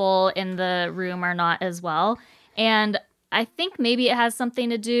other people in the room are not as well. And I think maybe it has something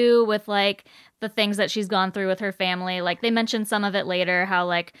to do with, like, the things that she's gone through with her family. Like, they mentioned some of it later, how,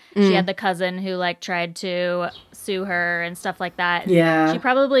 like, she had the cousin who, like, tried to sue her and stuff like that. Yeah. She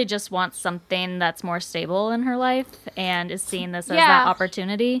probably just wants something that's more stable in her life and is seeing this as that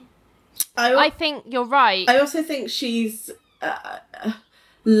opportunity. I think you're right. I also think she's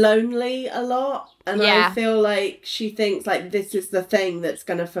lonely a lot. And I feel like she thinks, like, this is the thing that's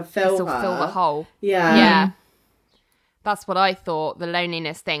going to fulfill her. Fill the hole. Yeah. That's what I thought, the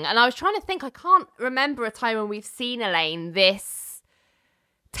loneliness thing. And I was trying to think, I can't remember a time when we've seen Elaine this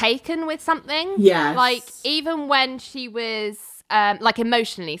taken with something. Yes. Like, even when she was, like,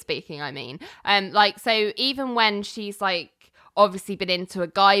 emotionally speaking, I mean. Like, so even when she's, like, obviously been into a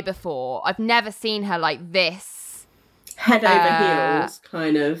guy before, I've never seen her like this. Head over heels,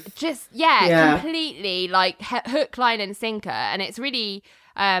 kind of. Just, completely, like, hook, line and sinker. And it's really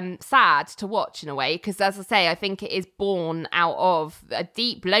sad to watch in a way, because as I say, I think it is born out of a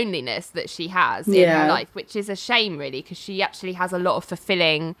deep loneliness that she has in her life, which is a shame really, because she actually has a lot of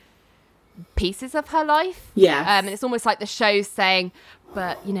fulfilling pieces of her life. And it's almost like the show's saying,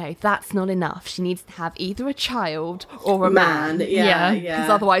 but you know, that's not enough, she needs to have either a child or a man. Because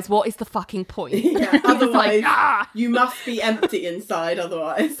otherwise, what is the fucking point? Otherwise, like, you must be empty inside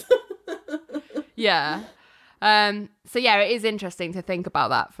otherwise. So it is interesting to think about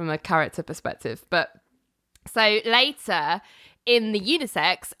that from a character perspective. But so later in the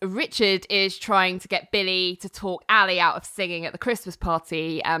unisex, Richard is trying to get Billy to talk Ali out of singing at the Christmas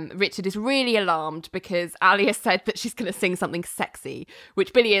party. Richard is really alarmed because Ali has said that she's going to sing something sexy,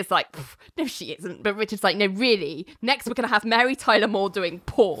 which Billy is like, no, she isn't. But Richard's like, no, really? Next, we're going to have Mary Tyler Moore doing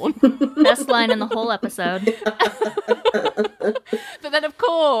porn. Best line in the whole episode. But then, of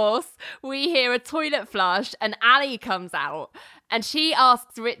course, we hear a toilet flush and Ali comes out. And she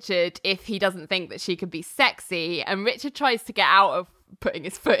asks Richard if he doesn't think that she could be sexy. And Richard tries to get out of putting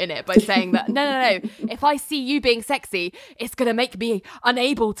his foot in it by saying that, no. If I see you being sexy, it's going to make me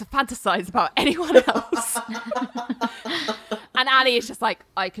unable to fantasize about anyone else. And Ali is just like,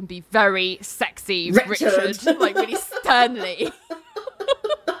 I can be very sexy, Richard. Like, really sternly.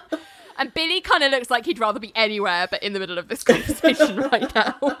 And Billy kind of looks like he'd rather be anywhere but in the middle of this conversation right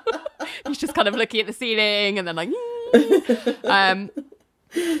now. He's just kind of looking at the ceiling and then like...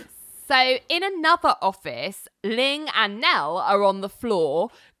 So in another office, Ling and Nell are on the floor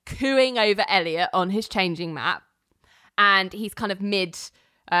cooing over Elliot on his changing mat, and he's kind of mid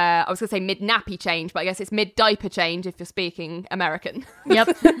nappy change, but I guess it's mid diaper change if you're speaking American.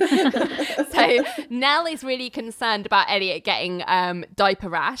 Yep. So Nell is really concerned about Elliot getting diaper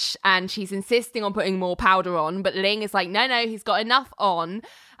rash, and she's insisting on putting more powder on, but Ling is like, no, he's got enough on.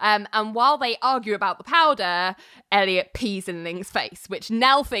 And while they argue about the powder, Elliot pees in Ling's face, which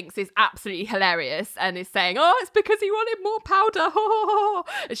Nell thinks is absolutely hilarious and is saying, oh, it's because he wanted more powder.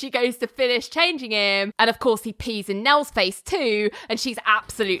 And she goes to finish changing him. And of course, he pees in Nell's face too. And she's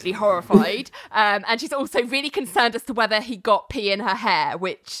absolutely horrified. And she's also really concerned as to whether he got pee in her hair,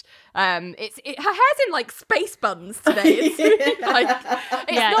 which... her hair's in like space buns today. It's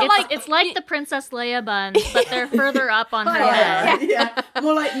really, like, it's like the Princess Leia buns, but they're further up on her head. Yeah,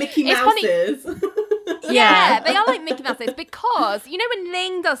 more like Mickey Mouse's. Yeah, they are like Mickey Mouse's, because you know when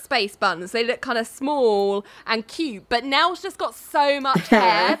Ling does space buns, they look kind of small and cute, but Nell's just got so much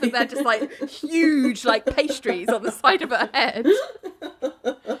hair that they're just like huge, like pastries on the side of her head.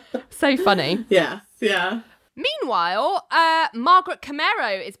 So funny. Yeah. Meanwhile, Margaret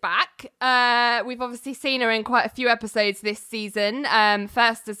Camero is back. We've obviously seen her in quite a few episodes this season.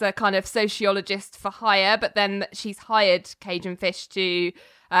 First as a kind of sociologist for hire, but then she's hired Cajun Fish to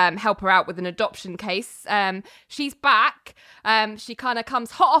help her out with an adoption case. She's back. She kind of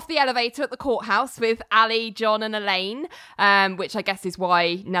comes hot off the elevator at the courthouse with Ali, John and Elaine, which I guess is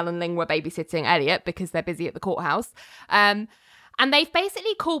why Nell and Ling were babysitting Elliot, because they're busy at the courthouse. And they've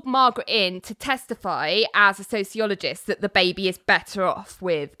basically called Margaret in to testify as a sociologist that the baby is better off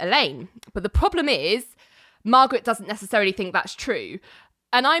with Elaine. But the problem is, Margaret doesn't necessarily think that's true.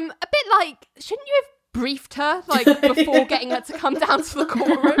 And I'm a bit like, shouldn't you have briefed her, like, before getting her to come down to the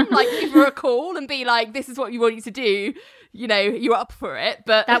courtroom? Like, give her a call and be like, this is what we want you to do. You know, you're up for it.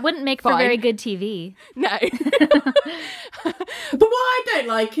 But that wouldn't make for very good TV. No. But what I don't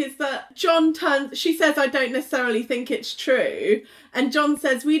like is that she says, I don't necessarily think it's true. And John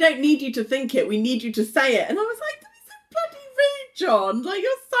says, we don't need you to think it, we need you to say it. And I was like, that is so bloody rude, John. Like,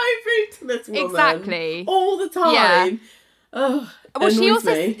 you're so rude to this woman. Exactly. All the time. Yeah. Ugh, well, she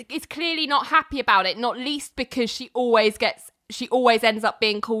also me. is clearly not happy about it, not least because she always ends up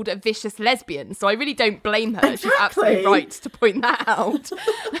being called a vicious lesbian. So I really don't blame her. Exactly. She's absolutely right to point that out.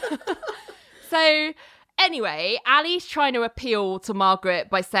 So anyway, Ally's trying to appeal to Margaret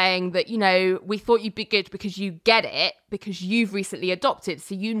by saying that, you know, we thought you'd be good because you get it, because you've recently adopted,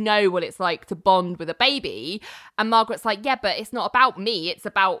 so you know what it's like to bond with a baby. And Margaret's like, yeah, but it's not about me. It's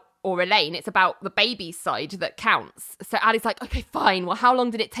about, or Elaine, it's about the baby's side that counts. So Ally's like, okay, fine. Well, how long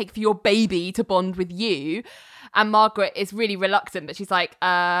did it take for your baby to bond with you? And Margaret is really reluctant, but she's like,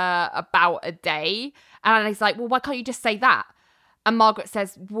 about a day. And Ally's like, well, why can't you just say that? And Margaret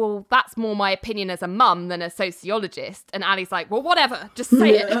says, well, that's more my opinion as a mum than a sociologist. And Ally's like, well, whatever, just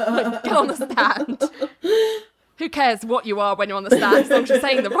say it. Like, get on the stand. Who cares what you are when you're on the stand, as long as you're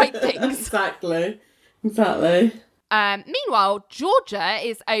saying the right things. Exactly. Meanwhile, Georgia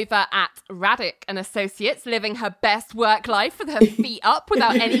is over at Raddick and Associates, living her best work life with her feet up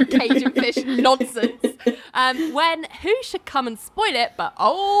without any Cajun fish nonsense. When who should come and spoil it but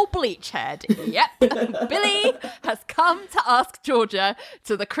old Bleachhead? Yep, Billy has come to ask Georgia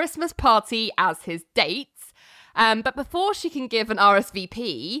to the Christmas party as his dates. But before she can give an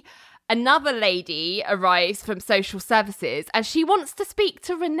RSVP, another lady arrives from social services and she wants to speak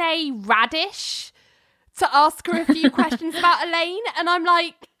to Renee Radish to ask her a few questions about Elaine. And I'm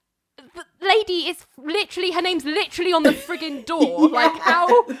like, the lady is literally, her name's literally on the friggin' door. Yeah. Like, how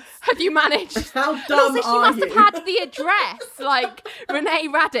have you managed? How dumb also, she must have had the address, like, Renee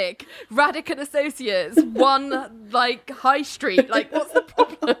Raddick and Associates, one, like, high street. Like, what's the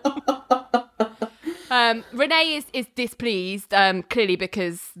problem? Renee is displeased, clearly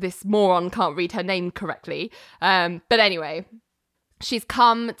because this moron can't read her name correctly. But anyway, she's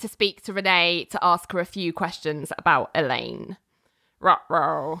come to speak to Renee to ask her a few questions about Elaine.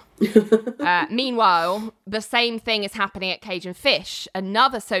 Ruh-roh. Meanwhile, the same thing is happening at Cajun Fish.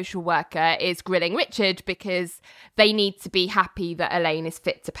 Another social worker is grilling Richard because they need to be happy that Elaine is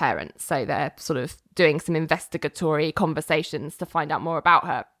fit to parent. So they're sort of doing some investigatory conversations to find out more about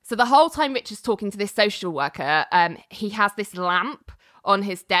her. So the whole time Richard's talking to this social worker, he has this lamp on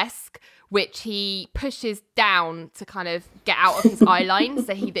his desk, which he pushes down to kind of get out of his eye line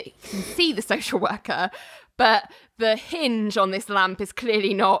so he can see the social worker. But the hinge on this lamp is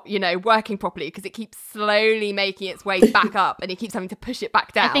clearly not, working properly because it keeps slowly making its way back up and he keeps having to push it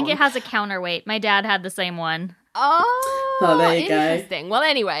back down. I think it has a counterweight. My dad had the same one. Oh, there you interesting. go. Well,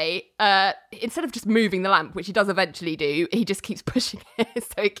 anyway, instead of just moving the lamp, which he does eventually do, he just keeps pushing it,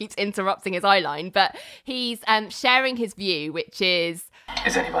 so it keeps interrupting his eye line. But he's sharing his view, which is...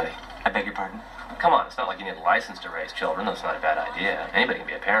 Is anybody? I beg your pardon? Come on, it's not like you need a license to raise children. That's not a bad idea. Anybody can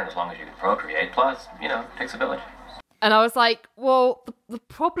be a parent as long as you can procreate. Plus, it takes a village. And I was like, well, the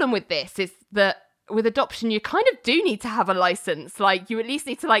problem with this is that with adoption, you kind of do need to have a license. Like, you at least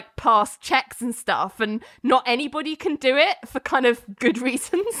need to, pass checks and stuff, and not anybody can do it for kind of good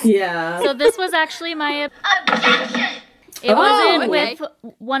reasons. Yeah. So this was actually my... It wasn't with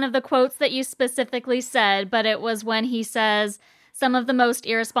one of the quotes that you specifically said, but it was when he says... Some of the most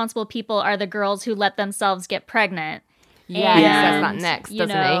irresponsible people are the girls who let themselves get pregnant. Yeah, he says that next,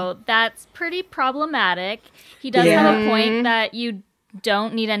 doesn't he? That's pretty problematic. He does have a point that you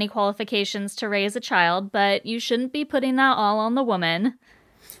don't need any qualifications to raise a child, but you shouldn't be putting that all on the woman.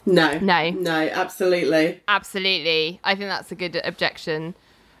 No, absolutely. Absolutely. I think that's a good objection.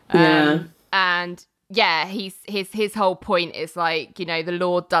 Yeah. And yeah, his whole point is the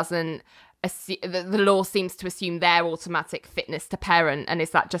law doesn't... The law seems to assume their automatic fitness to parent, and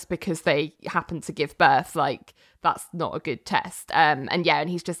is that just because they happen to give birth? That's not a good test. And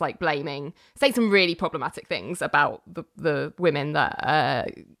he's just saying some really problematic things about the women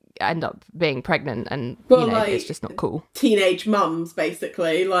that end up being pregnant, and it's just not cool. Teenage mums,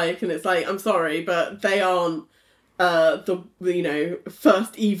 basically, and it's I'm sorry, but they aren't the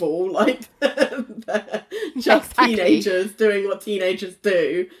first evil. They're just teenagers doing what teenagers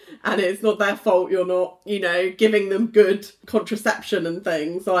do, and it's not their fault you're not giving them good contraception and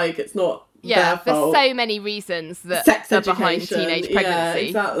things. It's not Yeah, their there's fault. so many reasons that Sex are behind education. teenage Yeah,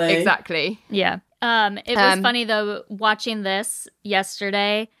 pregnancy. exactly. Yeah. It was funny though, watching this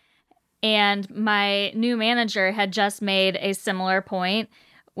yesterday, and my new manager had just made a similar point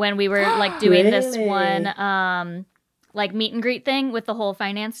when we were like doing this Really? one like meet and greet thing with the whole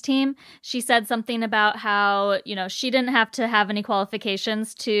finance team. She said something about how, you know, she didn't have to have any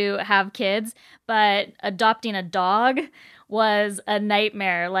qualifications to have kids, but adopting a dog was a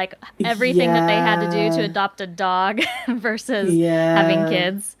nightmare. Like everything that they had to do to adopt a dog versus having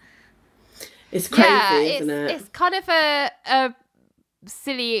kids. It's crazy, Yeah, isn't it? it's kind of a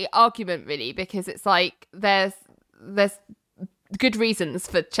silly argument, really, because it's like there's good reasons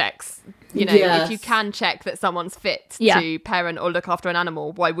for checks. You know, Yes. if you can check that someone's fit Yeah. to parent or look after an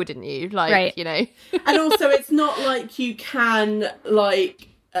animal, why wouldn't you? Like, Right. you know. And also, it's not like you can, like,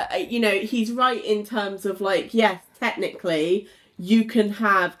 you know, he's right in terms of, like, yes, technically, you can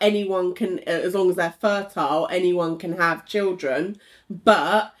have, anyone can, as long as they're fertile, anyone can have children,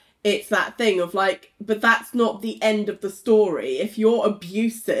 but it's that thing of, like, but that's not the end of the story. If you're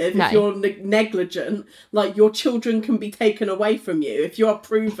abusive, No. if you're negligent, like, your children can be taken away from you. If you're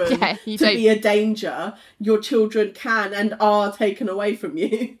proven Yeah, you to don't- be a danger, your children can and are taken away from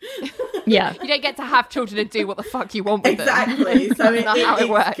you. Yeah. You don't get to have children and do what the fuck you want with them. Exactly. So That's not how it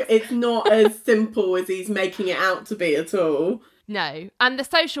works. it's not as simple as he's making it out to be at all. No. And the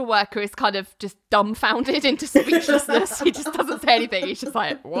social worker is kind of just dumbfounded into speechlessness. He just doesn't say anything. He's just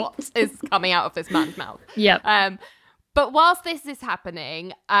like, what is coming out of this man's mouth? Yep. But whilst this is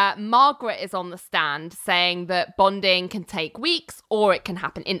happening, Margaret is on the stand saying that bonding can take weeks or it can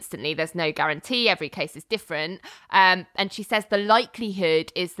happen instantly. There's no guarantee. Every case is different. And she says the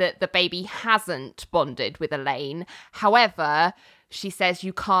likelihood is that the baby hasn't bonded with Elaine. However, she says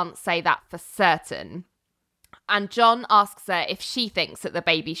you can't say that for certain. And John asks her if she thinks that the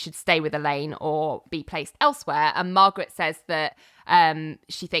baby should stay with Elaine or be placed elsewhere. And Margaret says that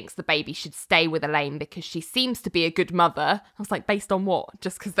she thinks the baby should stay with Elaine because she seems to be a good mother. I was like, based on what?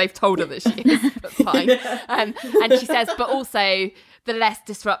 Just because they've told her that she is. That's fine. And she says, but also the less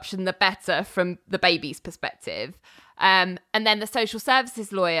disruption, the better from the baby's perspective. And then the social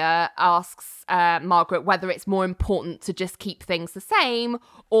services lawyer asks Margaret whether it's more important to just keep things the same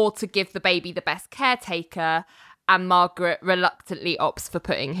or to give the baby the best caretaker. And Margaret reluctantly opts for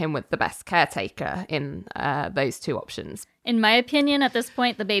putting him with the best caretaker in those two options. In my opinion, at this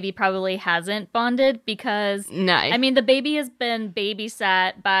point, the baby probably hasn't bonded because, No. I mean, the baby has been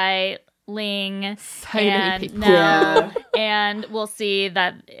babysat by Ling So many and people. Nell, and we'll see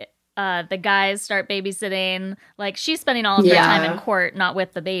that the guys start babysitting. Like, she's spending all of her time in court, not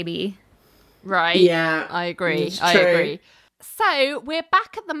with the baby. Right? Yeah, I agree. it's I true. agree. So we're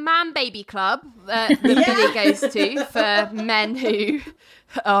back at the Man Baby Club that Billy goes to for men who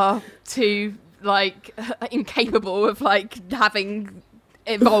are too, like, incapable of, like, having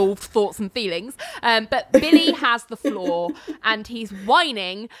evolved thoughts and feelings. But Billy has the floor and he's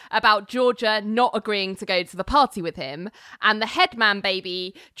whining about Georgia not agreeing to go to the party with him. And the head man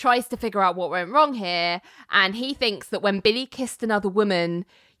baby tries to figure out what went wrong here. And he thinks that when Billy kissed another woman,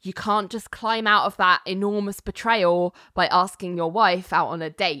 you can't just climb out of that enormous betrayal by asking your wife out on a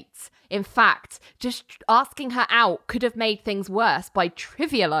date. In fact, just asking her out could have made things worse by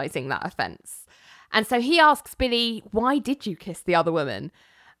trivializing that offense. And so he asks Billy, why did you kiss the other woman?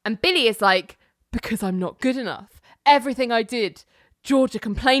 And Billy is like, because I'm not good enough. Everything I did, Georgia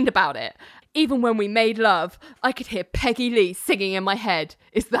complained about it. Even when we made love, I could hear Peggy Lee singing in my head.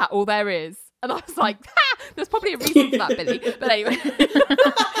 Is that all there is? And I was like, ha! There's probably a reason for that, Billy. But anyway,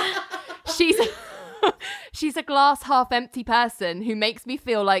 she's a glass half empty person who makes me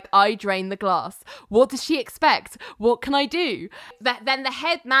feel like I drain the glass. What does she expect? What can I do? Then the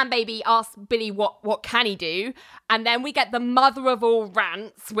head man baby asks Billy what can he do? And then we get the mother of all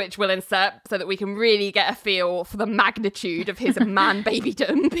rants, which we'll insert so that we can really get a feel for the magnitude of his man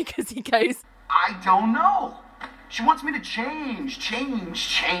babydom, because he goes, I don't know. She wants me to change.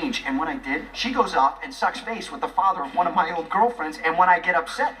 And when I did, she goes off and sucks face with the father of one of my old girlfriends. And when I get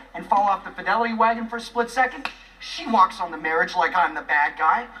upset and fall off the fidelity wagon for a split second, she walks on the marriage like I'm the bad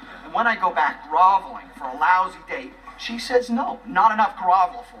guy. And when I go back groveling for a lousy date, she says no, not enough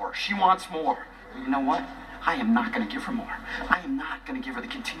grovel for her. She wants more. You know what? I am not going to give her more. I am not going to give her the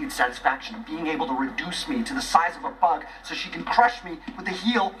continued satisfaction of being able to reduce me to the size of a bug so she can crush me with the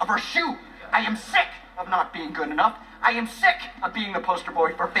heel of her shoe. I am sick of not being good enough. I am sick of being the poster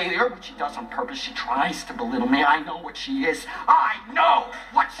boy for failure, which she does on purpose. She tries to belittle me. I know what she is. I know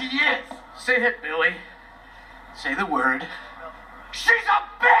what she is. Say it, Billy. Say the word. She's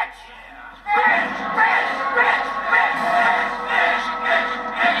a bitch! Bitch, bitch, bitch, bitch, bitch, bitch, bitch,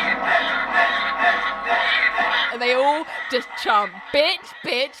 bitch, bitch, bitch. they all just chant bitch,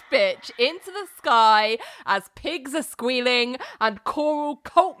 bitch, bitch into the sky as pigs are squealing and choral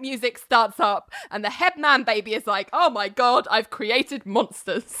cult music starts up and the headman baby is like, oh my god, I've created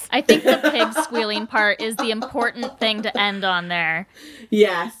monsters. I think the pig squealing part is the important thing to end on there.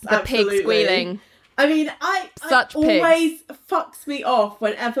 Yes, The absolutely. pig squealing. I mean, I Such always fucks me off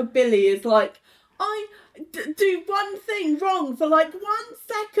whenever Billy is like, I do one thing wrong for like 1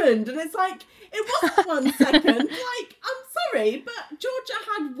 second, and it's like, it wasn't 1 second. Like, I'm sorry, but Georgia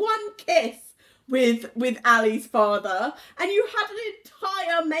had one kiss with Ali's father, and you had an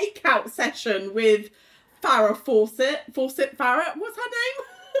entire makeout session with Farrah Fawcett. Farrah? What's her name?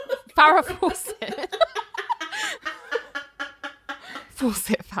 Farrah Fawcett.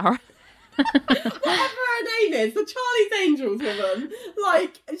 Fawcett Farrah. Whatever her name is, the Charlie's Angels woman.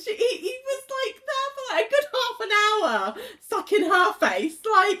 Like, he was like there for like a good half an hour, sucking her face.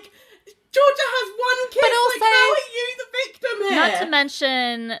 Like, Georgia has one kiss. But also, like, how are you the victim here? Not to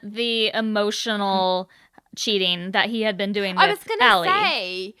mention the emotional cheating that he had been doing with I was going to Ali.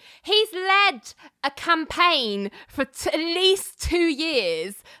 say, he's led a campaign for at least 2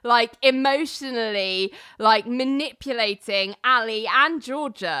 years, like emotionally, like manipulating Ali and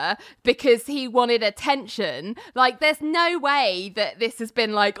Georgia because he wanted attention. Like, there's no way that this has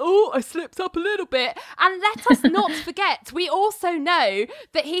been like, oh, I slipped up a little bit. And let us not forget, we also know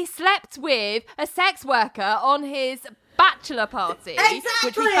that he slept with a sex worker on his bachelor party,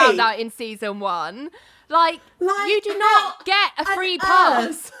 which we found out in season 1. Like, you do not get a free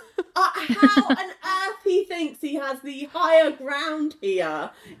pass. How on earth he thinks he has the higher ground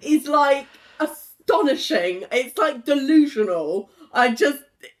here is like astonishing. It's like delusional.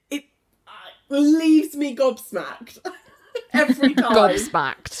 It leaves me gobsmacked every time.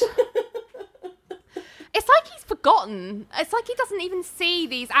 Gobsmacked. It's like he's forgotten. It's like he doesn't even see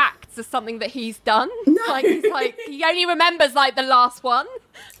these acts as something that he's done. No. Like, he's like, he only remembers like the last one.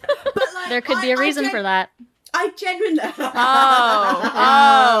 But like, There could be a reason for that. I genuinely...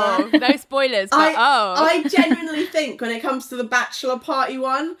 No spoilers, but I genuinely think when it comes to the bachelor party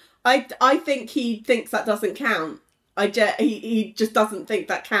one, I think he thinks that doesn't count. He just doesn't think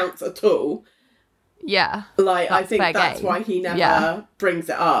that counts at all. Yeah. Like, I That's think fair that's game. why he never brings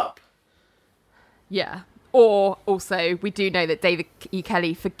it up. Yeah. Or also, we do know that David E.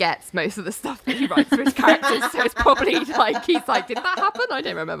 Kelly forgets most of the stuff that he writes for his characters, so it's probably like, he's like, did that happen? I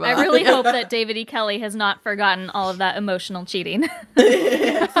don't remember. I really hope that David E. Kelly has not forgotten all of that emotional cheating.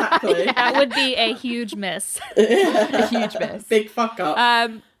 Exactly. That would be a huge miss. A huge miss. Big fuck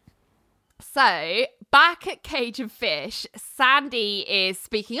up. So, back at Cage and Fish, Sandy is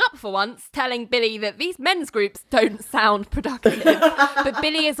speaking up for once, telling Billy that these men's groups don't sound productive. But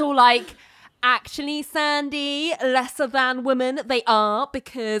Billy is all like, actually, Sandy, lesser than women, they are,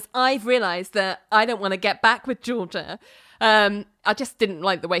 because I've realised that I don't want to get back with Georgia. I just didn't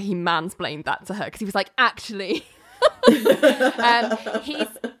like the way he mansplained that to her, because he was like, actually...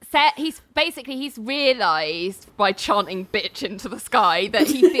 he's realised by chanting bitch into the sky that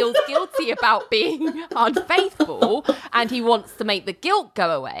he feels guilty about being unfaithful and he wants to make the guilt go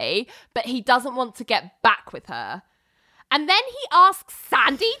away, but he doesn't want to get back with her. And then he asks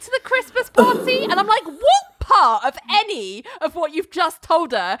Sandy to the Christmas party, and I'm like, what part of any of what you've just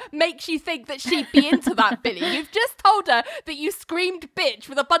told her makes you think that she'd be into that, Billy? You've just told her that you screamed bitch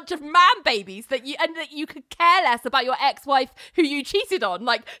with a bunch of man babies and that you could care less about your ex-wife who you cheated on.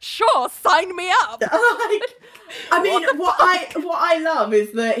 Like, sure, sign me up. I mean, what I love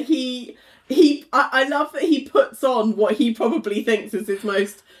is that I love that he puts on what he probably thinks is his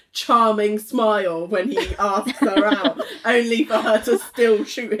most charming smile when he asks her out, only for her to still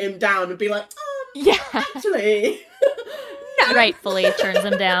shoot him down and be like, Yeah. actually. Rightfully turns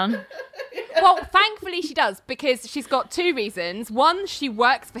him down. Well, thankfully she does, because she's got 2 reasons. One, she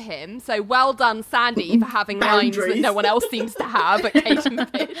works for him, so well done, Sandy, for having lines that no one else seems to have at Cage and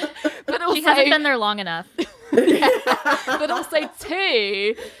Fish. But also, She hasn't been there long enough. but also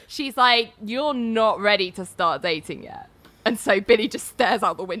 2, she's like, you're not ready to start dating yet. And so Billy just stares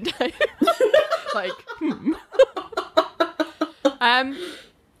out the window. Like,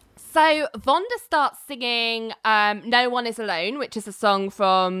 So Vonda starts singing No One Is Alone, which is a song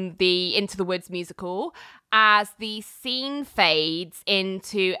from the Into the Woods musical, as the scene fades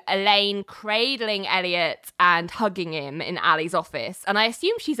into Elaine cradling Elliot and hugging him in Ali's office. And I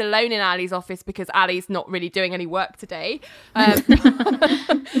assume she's alone in Ali's office because Ali's not really doing any work today.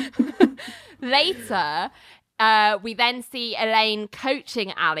 Later... we then see Elaine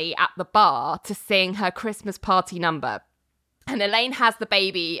coaching Ali at the bar to sing her Christmas party number. And Elaine has the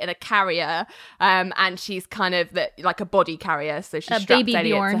baby in a carrier, and she's kind of like a body carrier, so she strapped baby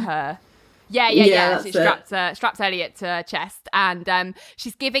Elliot Bjorn. to her. Yeah, She that's straps Elliot to her chest, and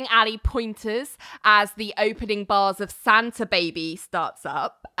she's giving Ali pointers as the opening bars of Santa Baby starts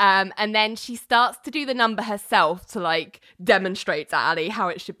up, and then she starts to do the number herself to like demonstrate to Ali how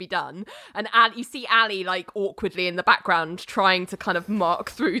it should be done. And you see Ali like awkwardly in the background trying to kind of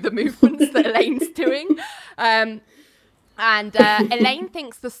mark through the movements that Elaine's doing. And Elaine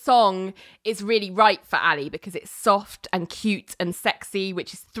thinks the song is really right for Ali because it's soft and cute and sexy,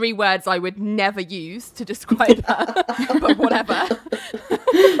 which is 3 words I would never use to describe her, but whatever.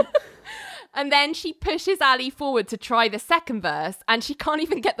 And then she pushes Ali forward to try the second verse, and she can't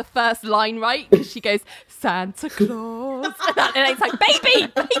even get the first line right because she goes, Santa Claus. And Elaine's like,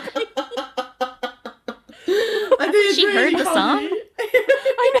 baby! She heard the song?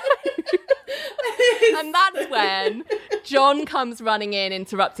 I know. And that's when John comes running in,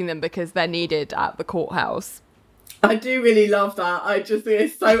 interrupting them because they're needed at the courthouse. I do really love that. I just think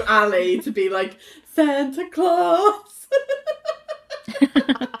it's so Ali to be like, Santa Claus.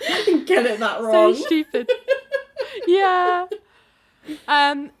 Get it that wrong. So stupid. Yeah.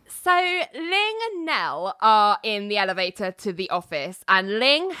 So Ling and Nell are in the elevator to the office, and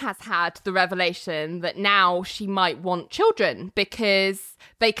Ling has had the revelation that now she might want children because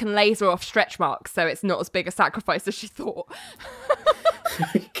they can laser off stretch marks, so it's not as big a sacrifice as she thought.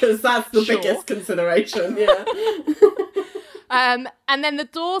 Because that's the biggest consideration, yeah. And then the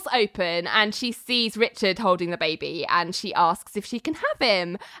doors open and she sees Richard holding the baby and she asks if she can have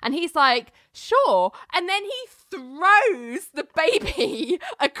him. And he's like, sure. And then he throws the baby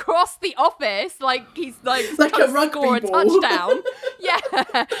across the office like he's like a rugby score a ball. touchdown. Yeah.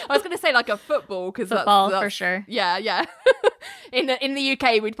 I was going to say like a football because football for sure. Yeah. In the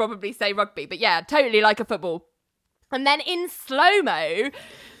UK, we'd probably say rugby. But yeah, totally like a football. And then in slow-mo,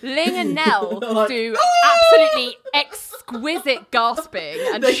 Ling and Nell do absolutely exquisite gasping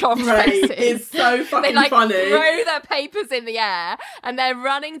and shocked faces. It's so fucking they funny. Throw their papers in the air and they're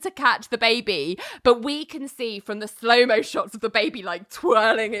running to catch the baby. But we can see from the slow-mo shots of the baby like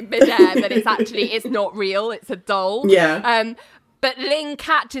twirling in midair that it's not real. It's a doll. Yeah. But Ling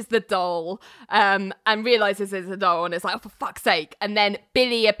catches the doll and realises it's a doll and it's like, oh, for fuck's sake. And then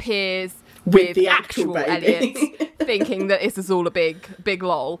Billy appears with the actual baby. Elliot, thinking that this is all a big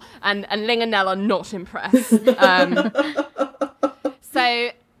lol. And Ling and Nell are not impressed. So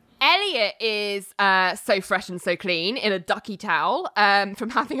Elliot is so fresh and so clean in a ducky towel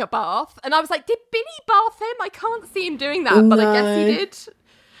from having a bath. And I was like, did Billy bath him? I can't see him doing that, but I guess he did.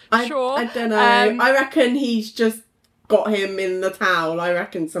 Sure. I don't know. I reckon he's just got him in the towel. I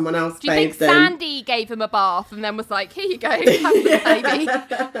reckon someone else bathed him. Do you think Sandy gave him a bath and then was like, here you go, have the baby?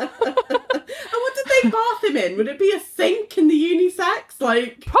 And what did they bath him in? Would it be a sink in the unisex?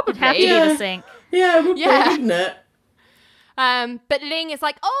 Like, probably. Have to be the sink. Yeah, it would be, wouldn't it? But Ling is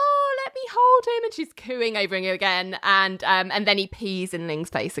like, oh, let me hold him, and she's cooing over him again, and then he pees in Ling's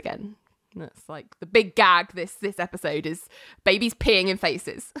face again. That's like the big gag this episode is babies peeing in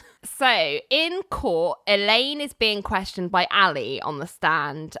faces. So in court, Elaine is being questioned by Ali on the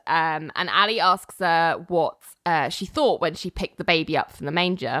stand, and Ali asks her what she thought when she picked the baby up from the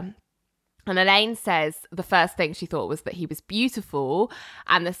manger. And Elaine says the first thing she thought was that he was beautiful,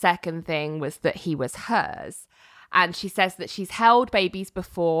 and the second thing was that he was hers. And she says that she's held babies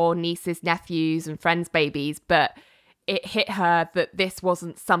before, nieces, nephews, and friends' babies, but it hit her that this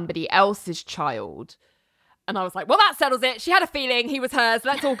wasn't somebody else's child. And I was like, well, that settles it. She had a feeling he was hers.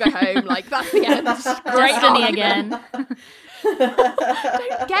 Let's all go home. Like, that's the end. Great Destiny again.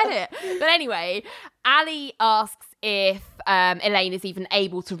 Don't get it. But anyway, Ali asks if Elaine is even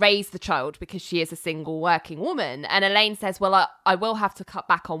able to raise the child because she is a single working woman. And Elaine says, well, I will have to cut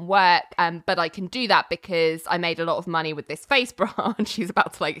back on work, but I can do that because I made a lot of money with this face bra. And she's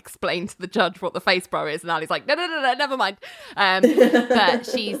about to like explain to the judge what the face bra is. And Ali's like, no, never mind. But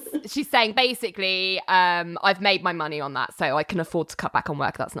she's saying basically, I've made my money on that, so I can afford to cut back on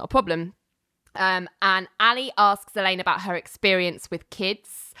work. That's not a problem. And Ali asks Elaine about her experience with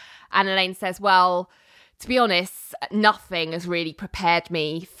kids. And Elaine says, well, to be honest, nothing has really prepared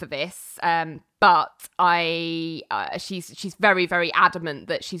me for this. But she's very, very adamant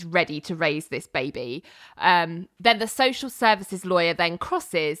that she's ready to raise this baby. Then the social services lawyer then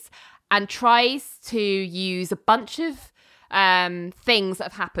crosses and tries to use a bunch of things that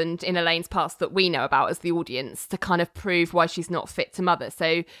have happened in Elaine's past that we know about as the audience to kind of prove why she's not fit to mother.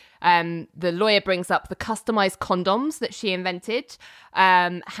 So the lawyer brings up the customized condoms that she invented,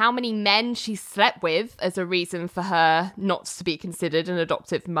 how many men she slept with as a reason for her not to be considered an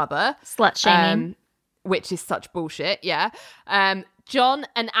adoptive mother. Slut shaming. Which is such bullshit, yeah. John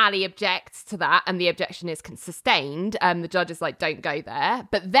and Ali object to that, and the objection is sustained. The judge is like, don't go there.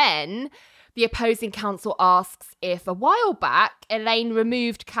 But then the opposing counsel asks if a while back Elaine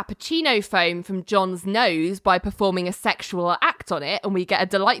removed cappuccino foam from John's nose by performing a sexual act on it, and we get a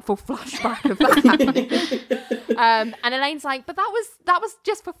delightful flashback of that. And Elaine's like, but that was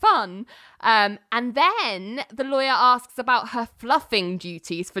just for fun. And then the lawyer asks about her fluffing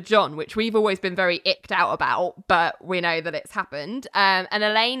duties for John, which we've always been very icked out about, but we know that it's happened. And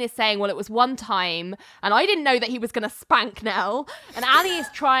Elaine is saying, well, it was one time, and I didn't know that he was going to spank Nell. And Ali is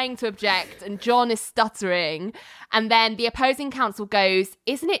trying to object, and John is stuttering. And then the opposing counsel goes,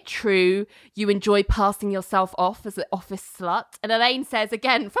 isn't it true you enjoy passing yourself off as an office slut? And Elaine says,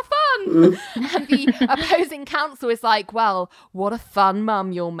 again, for fun. And the opposing counsel is like, well, what a fun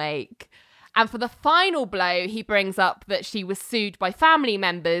mum you'll make. And for the final blow, he brings up that she was sued by family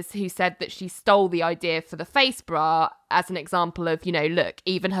members who said that she stole the idea for the face bra as an example of, you know, look,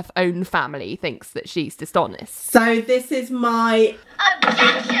 even her own family thinks that she's dishonest. So this is my...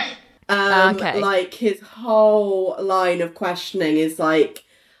 Okay. Like, his whole line of questioning is like,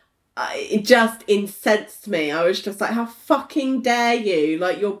 it just incensed me. I was just like, how fucking dare you?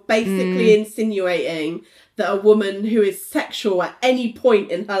 Like, you're basically insinuating that a woman who is sexual at any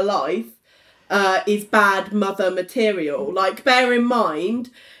point in her life is bad mother material. Like, bear in mind,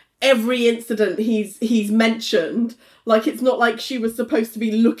 every incident he's mentioned, like, it's not like she was supposed to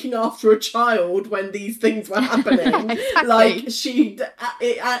be looking after a child when these things were happening. Exactly. Like, it's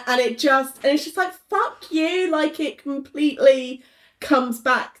just like, fuck you. Like, it completely comes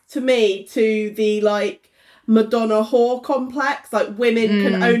back to me to the, like, Madonna whore complex. Like, women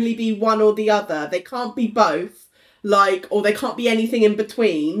can only be one or the other. They can't be both. Like, or they can't be anything in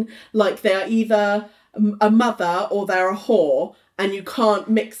between. Like, they're either a mother or they're a whore, and you can't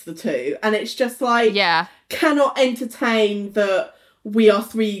mix the two. And it's just like, cannot entertain that we are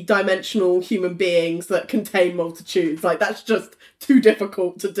three-dimensional human beings that contain multitudes. Like, that's just too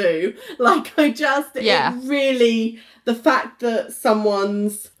difficult to do. Like, it really, the fact that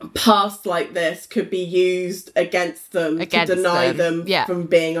someone's past like this could be used against them to deny them from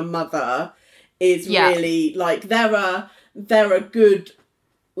being a mother is really, like, there are good,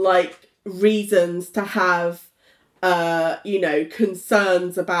 like, reasons to have,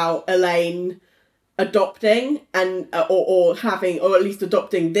 concerns about Elaine adopting and or having, or at least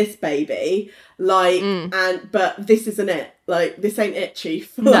adopting this baby, like, but this isn't it. Like, this ain't it,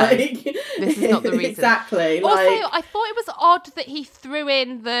 Chief. No, like, this is not the reason. Exactly. Also, like, I thought it was odd that he threw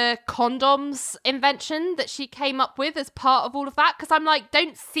in the condoms invention that she came up with as part of all of that, because I'm like,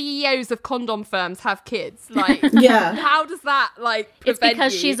 don't CEOs of condom firms have kids? Like, how does that, like, prevent It's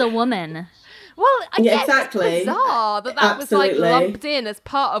because you? she's a woman. Well, I guess exactly. it's bizarre that was, like, lumped in as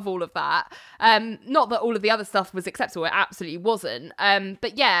part of all of that. Not that all of the other stuff was acceptable. It absolutely wasn't.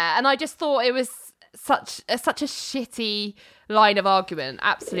 But yeah, and I just thought it was such a shitty line of argument.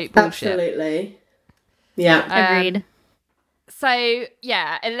 Absolute bullshit. Absolutely. Yeah. Agreed. So,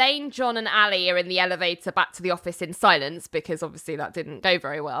 yeah, Elaine, John and Ali are in the elevator back to the office in silence because obviously that didn't go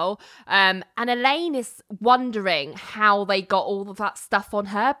very well. And Elaine is wondering how they got all of that stuff on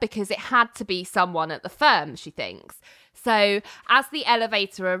her because it had to be someone at the firm, she thinks. So as the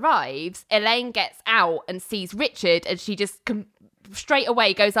elevator arrives, Elaine gets out and sees Richard, and she just straight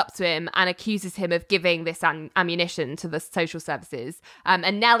away goes up to him and accuses him of giving this ammunition to the social services.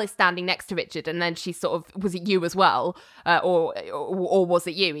 And Nell is standing next to Richard, and then she sort of, was it you as well? Or was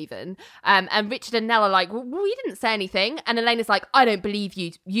it you even? And Richard and Nell are like, well, we didn't say anything. And Elaine is like, I don't believe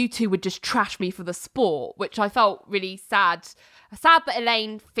you. You two would just trash me for the sport, which I felt really sad. Sad that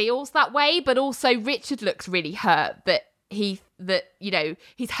Elaine feels that way, but also Richard looks really hurt that he's hurt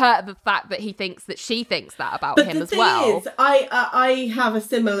at the fact that he thinks that she thinks that about him as well. Is, I have a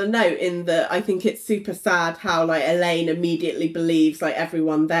similar note in that I think it's super sad how, like, Elaine immediately believes, like,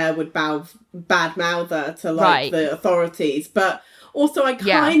 everyone there would badmouth her to, like, the authorities, but also I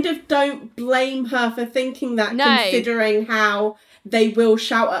kind of don't blame her for thinking that, considering how they will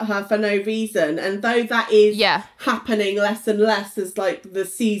shout at her for no reason. And though that is happening less and less as, like, the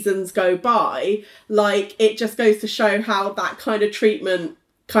seasons go by, like, it just goes to show how that kind of treatment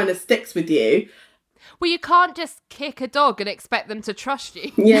kind of sticks with you. Well, you can't just kick a dog and expect them to trust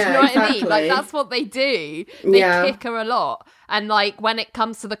you. Yeah, you know exactly. what I mean? Like, that's what they do. They kick her a lot. And, like, when it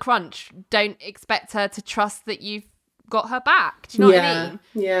comes to the crunch, don't expect her to trust that you've got her back. Do you know what I mean?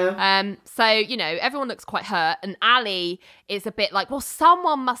 Yeah. So, you know, everyone looks quite hurt, and Ali is a bit like, well,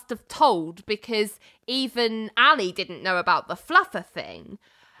 someone must have told, because even Ali didn't know about the fluffer thing.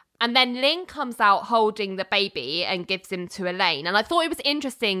 And then Ling comes out holding the baby and gives him to Elaine. And I thought it was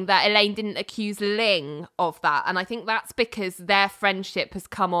interesting that Elaine didn't accuse Ling of that. And I think that's because their friendship has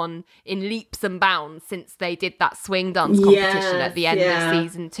come on in leaps and bounds since they did that swing dance competition at the end of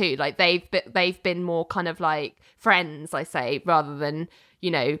season 2. Like they've been more kind of like friends, I say, rather than,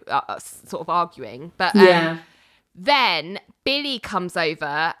 you know, sort of arguing. But then Billy comes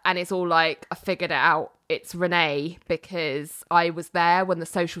over and is all like, I figured it out. It's Renee, because I was there when the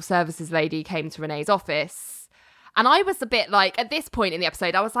social services lady came to Renee's office. And I was a bit like, at this point in the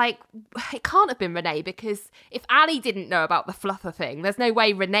episode, I was like, it can't have been Renee, because if Ali didn't know about the fluffer thing, there's no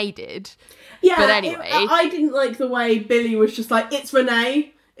way Renee did. Yeah, but anyway. I didn't like the way Billy was just like, it's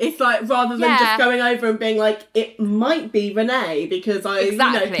Renee. It's like, rather than just going over and being like, it might be Renee, because you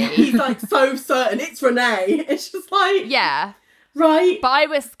know, he's like so certain it's Renee. It's just like... Yeah. Right. But I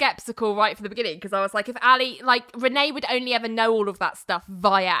was skeptical right from the beginning, because I was like, if Ali, like, Renee would only ever know all of that stuff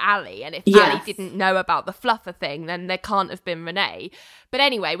via Ali. And if Ali didn't know about the fluffer thing, then there can't have been Renee. But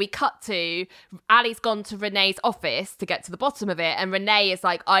anyway, we cut to Ali's gone to Renee's office to get to the bottom of it. And Renee is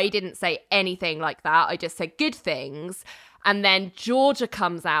like, I didn't say anything like that. I just said good things. And then Georgia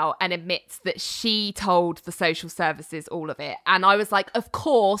comes out and admits that she told the social services all of it. And I was like, of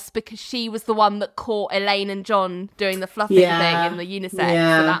course, because she was the one that caught Elaine and John doing the fluffing thing in the unisex.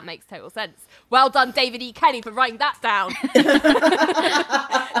 Yeah. So that makes total sense. Well done, David E. Kenny, for writing that down.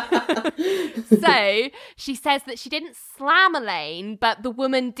 So she says that she didn't slam Elaine, but the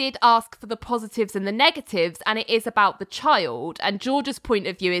woman did ask for the positives and the negatives, and it is about the child. And Georgia's point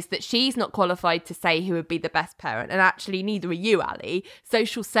of view is that she's not qualified to say who would be the best parent, and actually neither are you, Ali.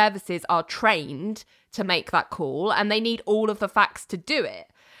 Social services are trained to make that call, and they need all of the facts to do it.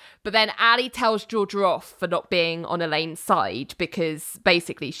 But then Ali tells Georgia off for not being on Elaine's side, because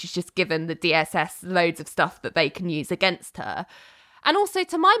basically she's just given the DSS loads of stuff that they can use against her. And also,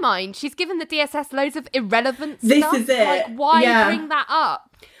 to my mind, she's given the DSS loads of irrelevant stuff. This is it. Like, why bring that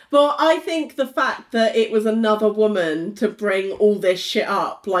up? Well, I think the fact that it was another woman to bring all this shit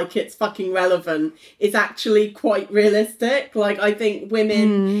up, like it's fucking relevant, is actually quite realistic. Like, I think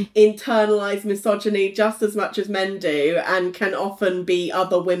women internalise misogyny just as much as men do, and can often be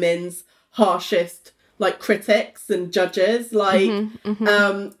other women's harshest, like, critics and judges. Like,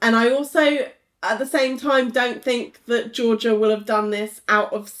 and I also, at the same time, don't think that Georgia will have done this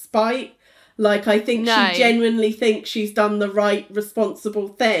out of spite. Like, I think she genuinely thinks she's done the right, responsible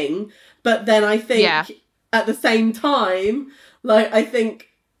thing. But then I think at the same time, like, I think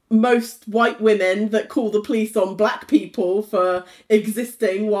most white women that call the police on black people for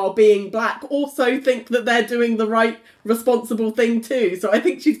existing while being black also think that they're doing the right, responsible thing too. So I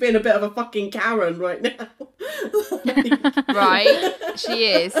think she's being a bit of a fucking Karen right now. Right, she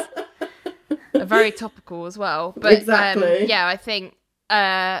is. Very topical as well. But exactly. I think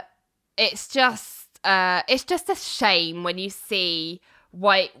it's just a shame when you see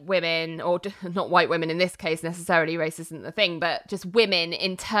white women, or not white women in this case necessarily, race isn't the thing, but just women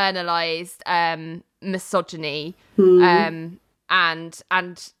internalized misogyny and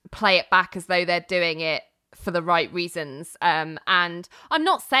play it back as though they're doing it for the right reasons. And I'm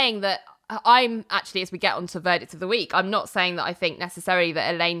not saying that I'm actually, as we get onto verdict of the week, I'm not saying that I think necessarily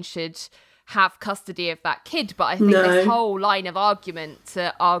that Elaine should have custody of that kid, but I think this whole line of argument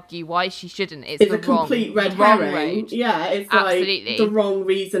to argue why she shouldn't is a complete red herring. Yeah, it's absolutely like the wrong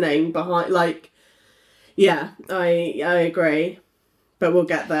reasoning behind. Like, yeah, I agree, but we'll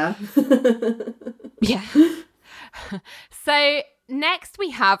get there. Yeah. So next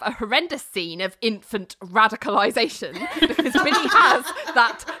we have a horrendous scene of infant radicalization, because Billy has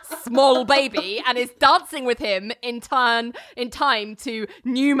that small baby and is dancing with him in time to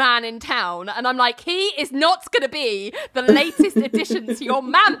New Man in Town. And I'm like, he is not going to be the latest addition to your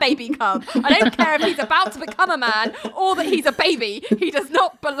man baby club. I don't care if he's about to become a man or that he's a baby. He does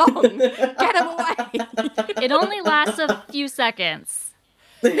not belong. Get him away. It only lasts a few seconds.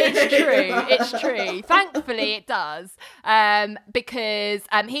 It's true. Thankfully it does. Because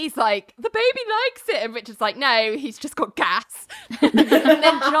he's like, the baby likes it, and Richard's like, no, he's just got gas. And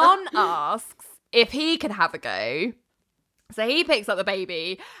then John asks if he can have a go. So he picks up the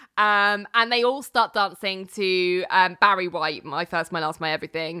baby, and they all start dancing to Barry White, My First, My Last, My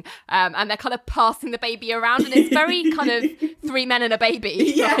Everything. And they're kind of passing the baby around, and it's very kind of three men and a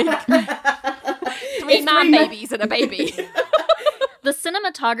baby. Yeah. Like, three babies and a baby. The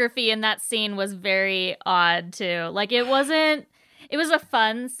cinematography in that scene was very odd too. Like, it was a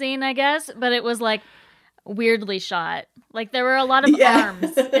fun scene, I guess, but it was like weirdly shot. Like, there were a lot of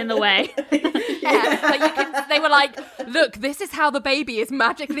arms in the way. But they were like, look, this is how the baby is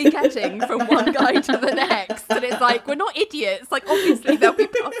magically getting from one guy to the next. And it's like, we're not idiots. Like, obviously they'll be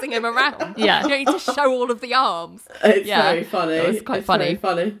passing passing him around. Yeah. You don't need to show all of the arms. It's Yeah, very funny. it was quite funny. Very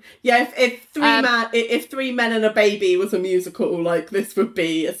funny. Yeah, if Three Men and a Baby was a musical, like, this would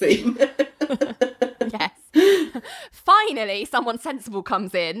be a scene. Yes. Finally, someone sensible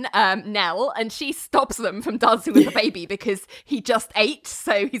comes in, Nell, and she stops them from dancing with the baby because he just ate,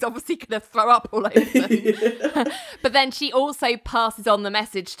 so he's obviously going to throw up all over them. But then she also passes on the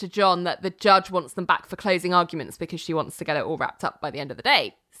message to John that the judge wants them back for closing arguments because she wants to get it all wrapped up by the end of the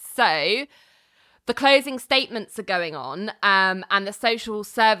day. So the closing statements are going on, and the social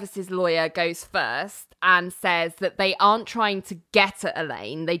services lawyer goes first and says that they aren't trying to get at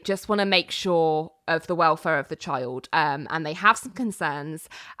Elaine. They just want to make sure of the welfare of the child, and they have some concerns,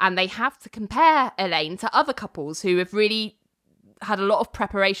 and they have to compare Elaine to other couples who have really had a lot of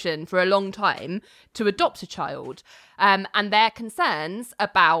preparation for a long time to adopt a child. And their concerns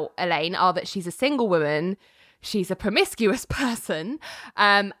about Elaine are that she's a single woman, she's a promiscuous person,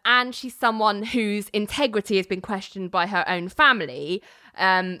 and she's someone whose integrity has been questioned by her own family.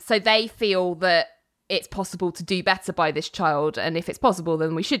 So they feel that it's possible to do better by this child, and if it's possible,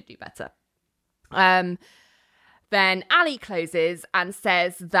 then we should do better. Then Ali closes and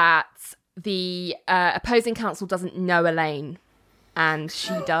says that the opposing counsel doesn't know Elaine, and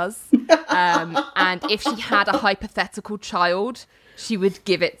she does. And if she had a hypothetical child, she would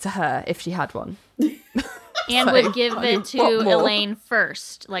give it to her if she had one. And would give it to Elaine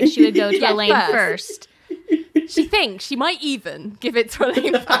first. Like, she would go to Elaine first. She thinks she might even give it to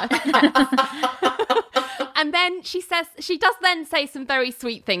Elaine first. And then she does then say some very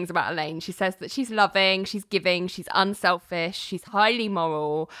sweet things about Elaine. She says that she's loving, she's giving, she's unselfish, she's highly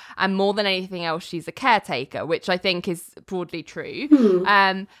moral, and more than anything else, she's a caretaker, which I think is broadly true.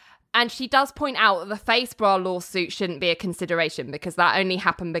 And she does point out that the face bra lawsuit shouldn't be a consideration because that only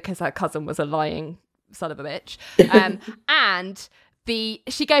happened because her cousin was a lying son of a bitch. And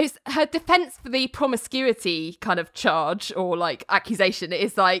she goes, her defense for the promiscuity kind of charge or like accusation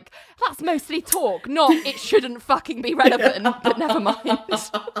is like, that's mostly talk, not it shouldn't fucking be relevant, but never mind.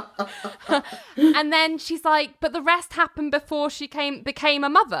 And then she's like, but the rest happened before she became a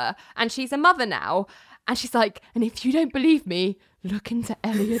mother, and she's a mother now. And she's like, and if you don't believe me, look into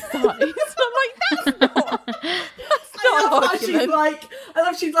Elliot's eyes. And I'm like, that's not an argument. I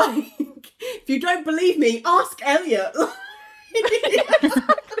love she's like, if you don't believe me, ask Elliot.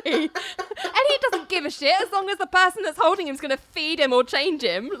 Exactly. Elliot doesn't give a shit as long as the person that's holding him is going to feed him or change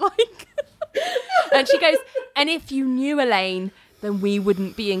him. Like, and she goes, and if you knew Elaine, then we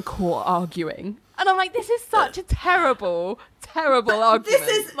wouldn't be in court arguing. And I'm like, this is such a terrible argument. This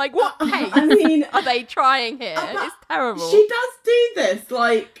is like, what case are they trying here? It's terrible. She does do this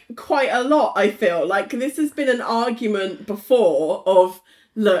like quite a lot, I feel. Like, this has been an argument before of,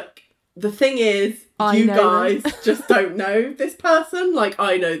 look, the thing is, you guys just don't know this person like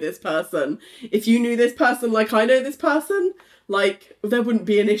I know this person. If you knew this person like I know this person, like, there wouldn't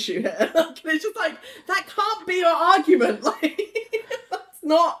be an issue here. Like, it's just like, that can't be your argument. Like, that's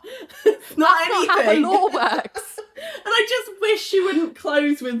not anything. Not how the law works. And I just wish she wouldn't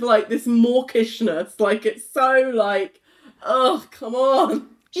close with like this mawkishness. Like, it's so like, oh, come on.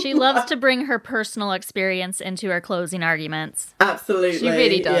 She loves to bring her personal experience into her closing arguments. Absolutely. She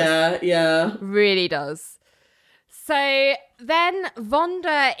really does. Yeah. Really does. So then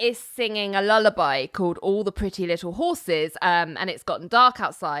Vonda is singing a lullaby called All the Pretty Little Horses, and it's gotten dark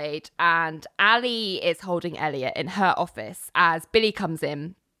outside, and Ali is holding Elliot in her office as Billy comes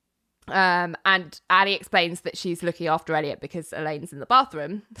in. And Ali explains that she's looking after Elliot because Elaine's in the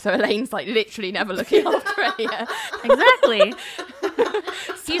bathroom. So Elaine's like literally never looking after Elliot. Exactly.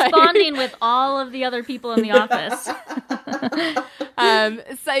 He's bonding with all of the other people in the office.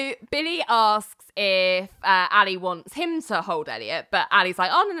 So Billy asks if Ali wants him to hold Elliot, but Ali's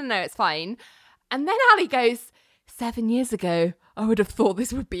like, oh, no, it's fine. And then Ali goes, 7 years ago, I would have thought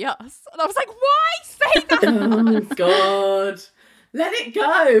this would be us. And I was like, why say that? Oh, God. Let it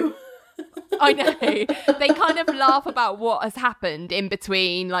go. I know. They kind of laugh about what has happened in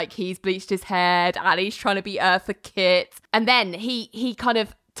between. Like, he's bleached his hair, Ali's trying to be Eartha Kitt. And then he kind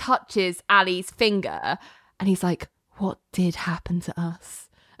of touches Ali's finger and he's like, what did happen to us?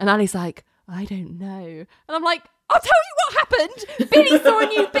 And Ali's like, I don't know. And I'm like, I'll tell you what happened. Billy saw a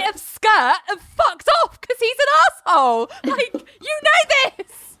new bit of skirt and fucked off because he's an asshole. Like, you know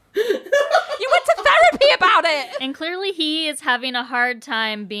this. You went to therapy about it. And clearly he is having a hard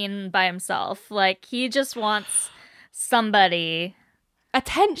time being by himself. Like, he just wants somebody.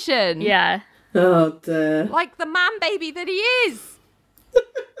 Attention. Yeah. Oh, dear. Like the man baby that he is.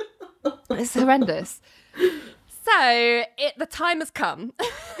 It's horrendous. So So the time has come.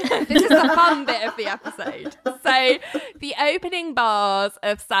 This is the fun bit of the episode. So the opening bars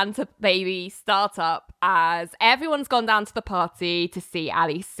of Santa Baby start up as everyone's gone down to the party to see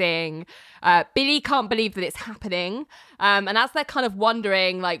Ali sing. Billy can't believe that it's happening. And as they're kind of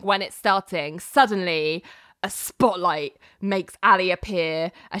wondering like when it's starting, suddenly a spotlight makes Ali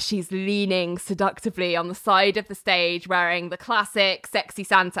appear as she's leaning seductively on the side of the stage wearing the classic sexy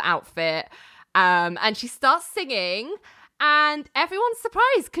Santa outfit. And she starts singing and everyone's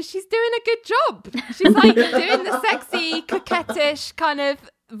surprised because she's doing a good job. She's like doing the sexy, coquettish kind of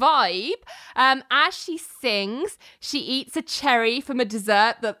vibe. As she sings, she eats a cherry from a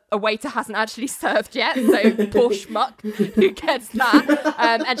dessert that a waiter hasn't actually served yet. So poor schmuck who gets that.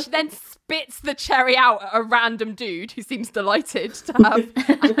 And she then spits the cherry out at a random dude who seems delighted to have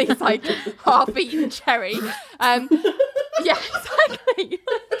Ali's like half-eaten cherry. Yeah, exactly.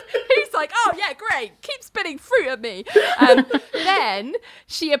 He's like, oh yeah, great, keep spitting fruit at me. Then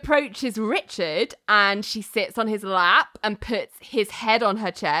she approaches Richard and she sits on his lap and puts his head on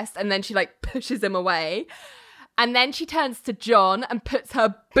her chest, and then she like pushes him away. And then she turns to John and puts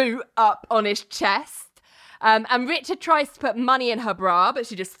her boot up on his chest. And Richard tries to put money in her bra, but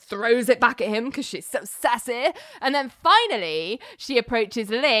she just throws it back at him because she's so sassy. And then finally, she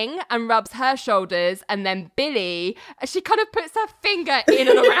approaches Ling and rubs her shoulders. And then Billy, she kind of puts her finger in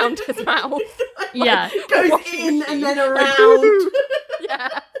and around his mouth. Yeah. Goes in and then around.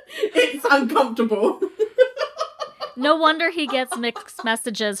 Yeah. It's uncomfortable. No wonder he gets mixed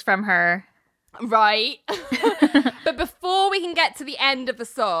messages from her. Right. But before we can get to the end of the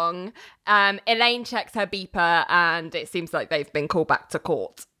song, Elaine checks her beeper and it seems like they've been called back to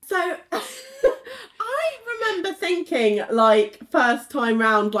court. So I remember thinking, like, first time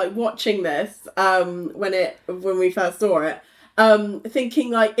round, like watching this, when we first saw it,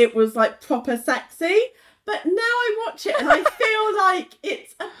 thinking like it was like proper sexy. But now I watch it and I feel like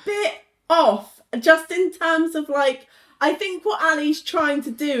it's a bit off, just in terms of like, I think what Ali's trying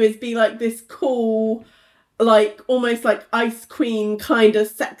to do is be like this cool, like almost like Ice Queen kind of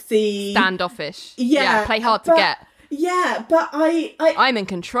sexy, standoffish. Yeah, play hard to get. Yeah, but I'm in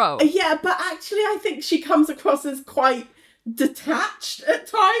control. Yeah, but actually I think she comes across as quite detached at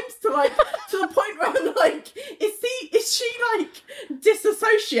times, to the point where I'm like, is she like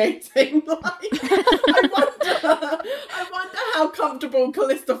disassociating? Like, I wonder how comfortable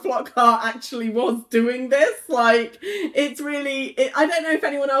Callista Flockhart actually was doing this. Like, it's really, I don't know if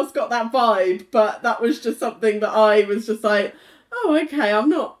anyone else got that vibe, but that was just something that I was just like, oh, okay, I'm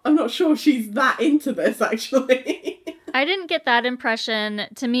not sure she's that into this actually. I didn't get that impression.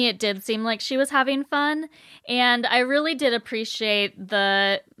 To me, it did seem like she was having fun. And I really did appreciate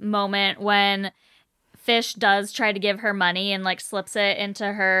the moment when Fish does try to give her money and like slips it into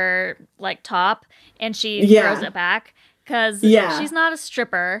her like top and she throws it back. Because she's not a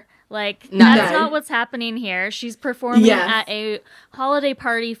stripper. Like, that's not what's happening here. She's performing at a holiday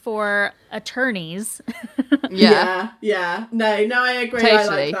party for attorneys. Yeah. No, I agree.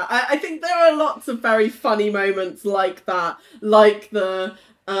 Totally. I like that. I think there are lots of very funny moments like that. Like the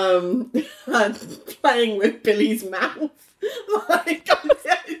playing with Billy's mouth. Like,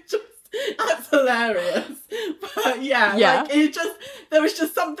 that's hilarious. But like it just, there was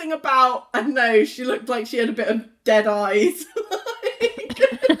just something about, I don't know, she looked like she had a bit of dead eyes.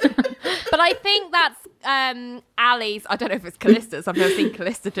 But I think that's Ali's, I don't know if it's Callista's, I've never seen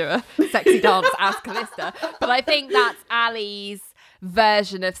Callista do a sexy dance as Callista, but I think that's Ali's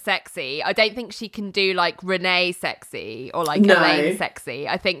version of sexy. I don't think she can do like Renee sexy or like Elaine sexy.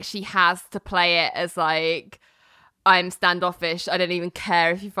 I think she has to play it as like, I'm standoffish, I don't even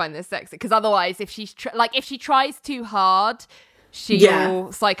care if you find this sexy, because otherwise if she's if she tries too hard,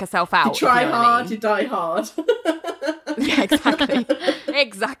 she'll psych herself out. You try hard, you die hard. Yeah,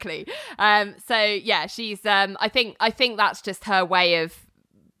 exactly. So yeah, she's I think that's just her way of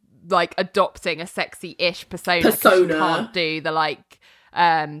like adopting a sexy-ish persona. She can't do the like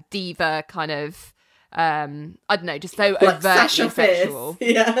diva kind of I don't know, just so like overtly sexual.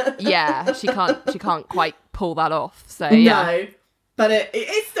 Yeah, she can't quite pull that off. So yeah. No, but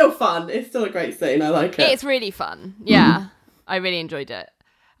it's still fun. It's still a great scene. I like it. It's really fun. Yeah, I really enjoyed it.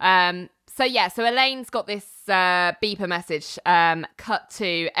 So Elaine's got this beeper message. Cut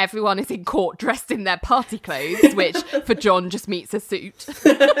to everyone is in court dressed in their party clothes, which for John just meets a suit.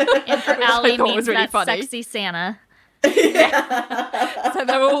 And for Ali means really that funny. Sexy Santa. So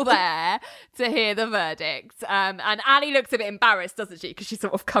they're all there to hear the verdict. And Ali looks a bit embarrassed, doesn't she? Because she's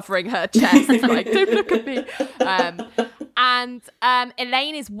sort of covering her chest, like, don't look at me. And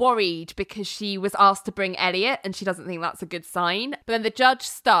Elaine is worried because she was asked to bring Elliot and she doesn't think that's a good sign. But then the judge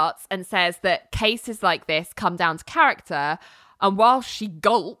starts and says that cases like this come down to character. And while she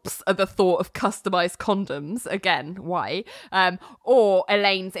gulps at the thought of customised condoms, again, why? Or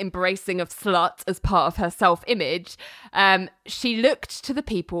Elaine's embracing of slut as part of her self-image, she looked to the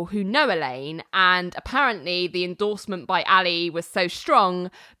people who know Elaine, and apparently the endorsement by Ali was so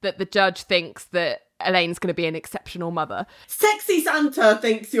strong that the judge thinks that Elaine's going to be an exceptional mother. Sexy Santa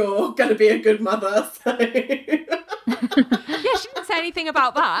thinks you're going to be a good mother, so... Yeah, she didn't say anything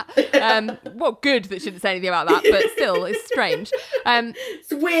about that. Well, good that she didn't say anything about that, but still, it's strange.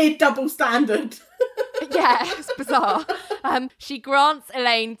 It's a weird double standard. Yeah, it's bizarre. She grants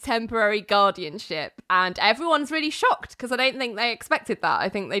Elaine temporary guardianship, and everyone's really shocked because I don't think they expected that. I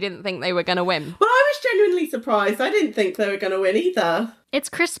think they didn't think they were going to win. Well, I was genuinely surprised. I didn't think they were going to win either. It's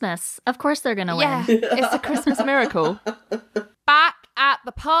Christmas. Of course they're going to win. Yeah, it's a Christmas miracle. Back at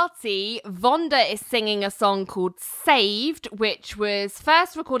the party, Vonda is singing a song called Saved, which was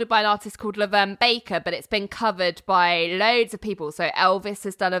first recorded by an artist called Laverne Baker, but it's been covered by loads of people. So Elvis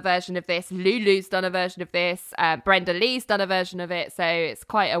has done a version of this, Lulu's done a version of this, Brenda Lee's done a version of it, so it's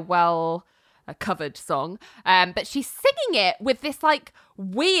quite a covered song. But she's singing it with this like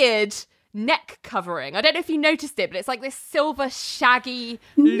weird neck covering. I don't know if you noticed it, but it's like this silver shaggy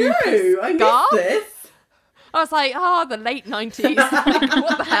loopy I scarf. missed this. I was like, the late 90s. Like,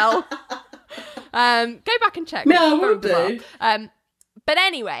 what the hell? Go back and check. No, I will do. But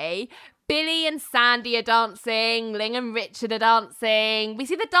anyway, Billy and Sandy are dancing. Ling and Richard are dancing. We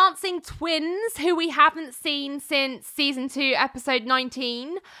see the dancing twins, who we haven't seen since season 2, episode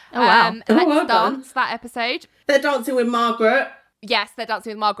 19. Oh, wow. Let's well Dance, that episode. They're dancing with Margaret. Yes, they're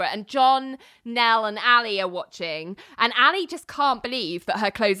dancing with Margaret, and John, Nell and Ali are watching, and Ali just can't believe that her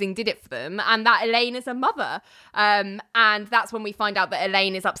closing did it for them and that Elaine is a mother. And that's when we find out that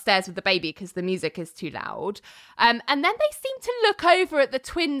Elaine is upstairs with the baby because the music is too loud. And then they seem to look over at the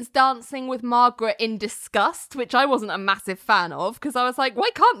twins dancing with Margaret in disgust, which I wasn't a massive fan of because I was like,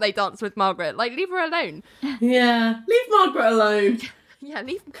 why can't they dance with Margaret? Like, leave her alone. Yeah, leave Margaret alone. Yeah,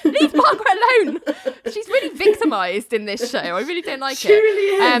 leave Margaret alone. She's really victimised in this show. I really don't like it. She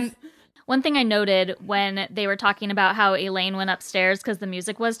really is. One thing I noted when they were talking about how Elaine went upstairs because the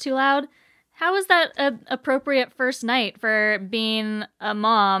music was too loud, how is that an appropriate first night for being a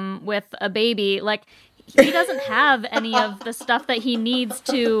mom with a baby? Like, he doesn't have any of the stuff that he needs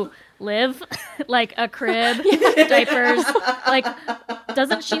to live, like a crib, diapers. Like,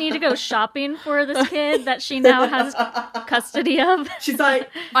 doesn't she need to go shopping for this kid that she now has custody of? She's like,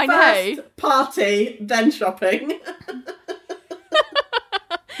 I know. first party, then shopping.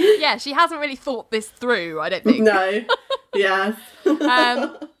 Yeah, she hasn't really thought this through, I don't think. No. Yes.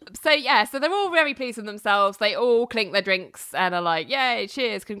 So they're all very pleased with themselves. They all clink their drinks and are like, yay,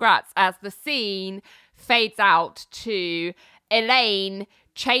 cheers, congrats, as the scene fades out to Elaine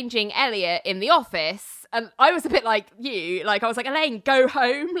changing Elliot in the office. And I was a bit like you. Like, I was like, Elaine, go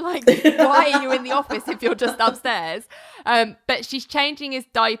home. Like, why are you in the office if you're just upstairs? But she's changing his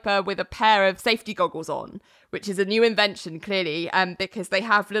diaper with a pair of safety goggles on, which is a new invention, clearly, because they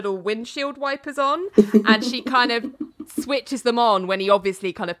have little windshield wipers on. And she kind of switches them on when he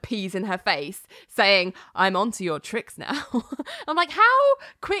obviously kind of pees in her face, saying, I'm onto your tricks now. I'm like, how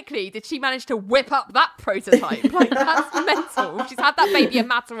quickly did she manage to whip up that prototype? Like, that's mental. She's had that baby a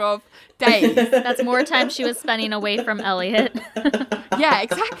matter of days. That's more time she was spending away from Elliot. Yeah,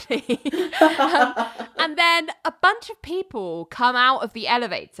 exactly. And then a bunch of people come out of the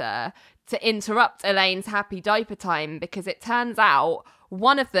elevator to interrupt Elaine's happy diaper time because it turns out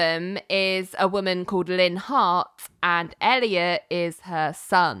one of them is a woman called Lynn Hart and Elliot is her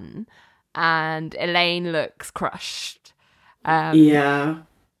son. And Elaine looks crushed. Yeah.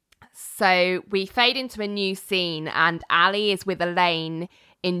 So we fade into a new scene and Ali is with Elaine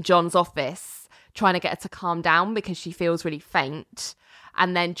in John's office trying to get her to calm down because she feels really faint.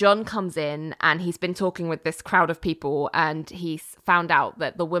 And then John comes in and he's been talking with this crowd of people and he's found out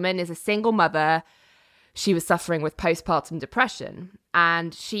that the woman is a single mother. She was suffering with postpartum depression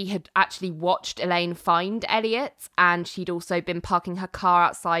and she had actually watched Elaine find Elliot and she'd also been parking her car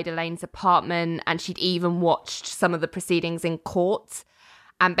outside Elaine's apartment and she'd even watched some of the proceedings in court.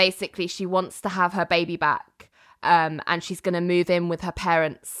 And basically she wants to have her baby back. And she's going to move in with her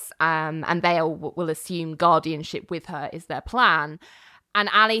parents and they will assume guardianship with her is their plan. And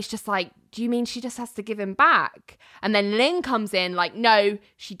Ali's just like, do you mean she just has to give him back? And then Lynn comes in like, no,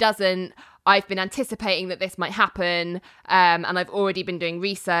 she doesn't. I've been anticipating that this might happen, and I've already been doing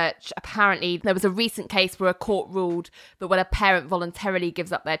research. Apparently, there was a recent case where a court ruled that when a parent voluntarily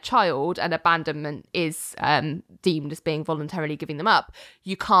gives up their child and abandonment is deemed as being voluntarily giving them up,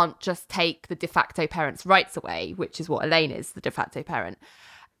 you can't just take the de facto parent's rights away, which is what Elaine is, the de facto parent.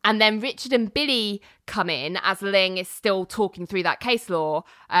 And then Richard and Billy come in as Ling is still talking through that case law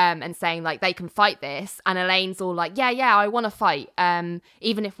and saying, like, they can fight this. And Elaine's all like, yeah, I want to fight,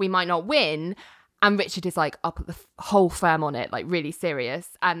 even if we might not win. And Richard is like, I'll put the whole firm on it, like really serious.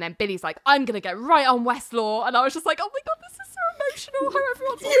 And then Billy's like, I'm going to get right on Westlaw. And I was just like, oh my God, this is so emotional how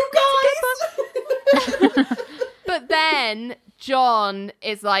everyone's You guys! But then John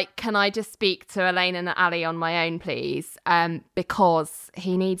is like, can I just speak to Elaine and Ali on my own, please? Because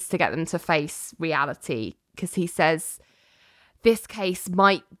he needs to get them to face reality. Because he says, this case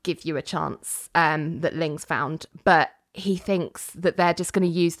might give you a chance that Ling's found, but he thinks that they're just going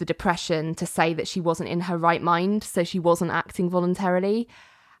to use the depression to say that she wasn't in her right mind, so she wasn't acting voluntarily.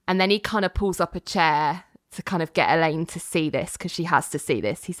 And then he kind of pulls up a chair to kind of get Elaine to see this, because she has to see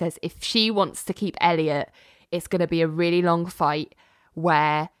this. He says, if she wants to keep Elliot, it's going to be a really long fight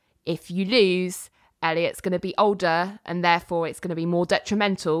where if you lose, Elliot's going to be older and therefore it's going to be more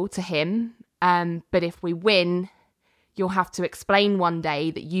detrimental to him. But if we win, you'll have to explain one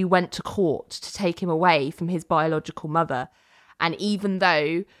day that you went to court to take him away from his biological mother. And even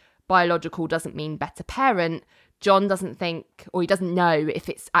though biological doesn't mean better parent, John doesn't think, or he doesn't know if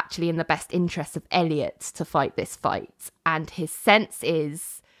it's actually in the best interest of Elliot to fight this fight. And his sense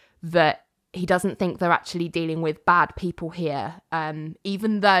is that he doesn't think they're actually dealing with bad people here,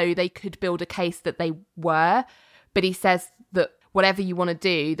 even though they could build a case that they were. But he says that whatever you want to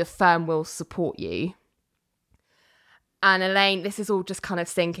do, the firm will support you. And Elaine, this is all just kind of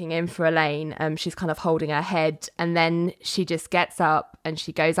sinking in for Elaine. She's kind of holding her head, and then she just gets up and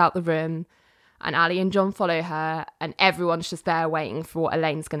she goes out the room, and Ali and John follow her, and everyone's just there waiting for what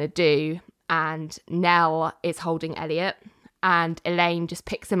Elaine's going to do. And Nell is holding Elliot, and Elaine just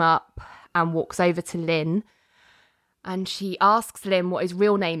picks him up and walks over to Lynn, and she asks Lynn what his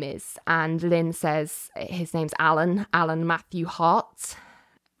real name is, and Lynn says his name's Alan Matthew Hart.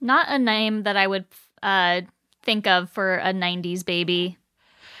 Not a name that I would think of for a 90s baby.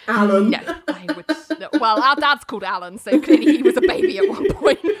 Alan. No, I would. No. Well, our dad's called Alan, so clearly he was a baby at one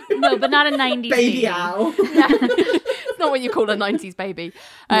point. No, but not a 90s Baby Al. It's not what you call a 90s baby.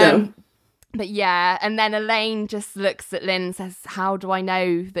 No. But yeah, and then Elaine just looks at Lynn and says, how do I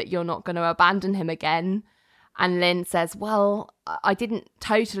know that you're not going to abandon him again? And Lynn says, well, I didn't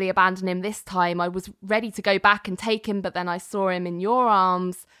totally abandon him this time. I was ready to go back and take him, but then I saw him in your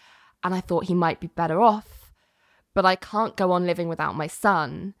arms and I thought he might be better off. But I can't go on living without my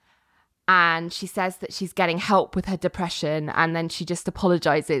son. And she says that she's getting help with her depression, and then she just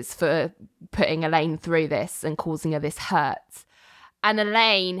apologizes for putting Elaine through this and causing her this hurt. And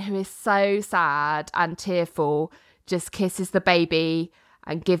Elaine, who is so sad and tearful, just kisses the baby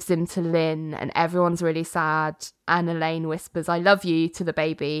and gives him to Lynn, and everyone's really sad. And Elaine whispers, I love you, to the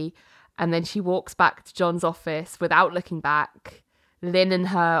baby. And then she walks back to John's office without looking back. Lynn and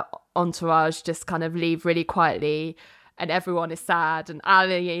her entourage just kind of leave really quietly, and everyone is sad, and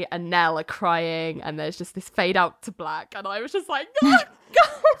Ali and Nell are crying, and there's just this fade out to black. And I was just like, oh,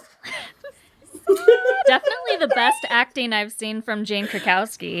 God. Definitely the best acting I've seen from Jane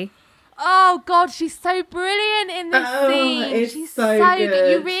Krakowski. Oh God, she's so brilliant in this scene. It's She's so good.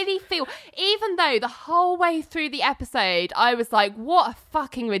 good. You really feel, even though the whole way through the episode, I was like, what a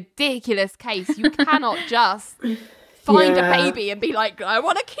fucking ridiculous case. You cannot just find a baby and be like, I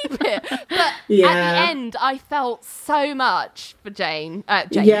want to keep it. But at the end, I felt so much for Jane.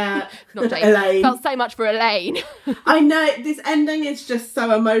 Yeah. Not Jane. Elaine. Felt so much for Elaine. I know, this ending is just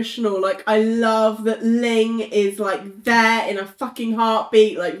so emotional. Like, I love that Ling is, like, there in a fucking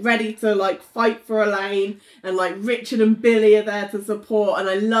heartbeat, like, ready to, like, fight for Elaine. And, like, Richard and Billy are there to support. And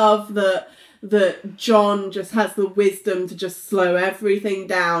I love that John just has the wisdom to just slow everything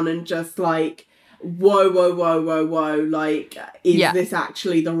down and just, like, whoa, like, is this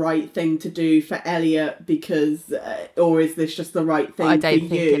actually the right thing to do for Elliot? Because, or is this just the right thing for you? I don't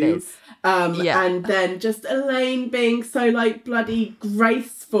think it is. And then just Elaine being so, like, bloody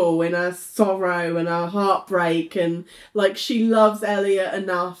graceful in her sorrow and her heartbreak, and, like, she loves Elliot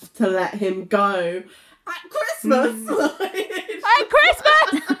enough to let him go at Christmas. At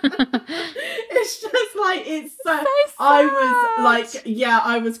Christmas! It's just, like, it's so I was, like,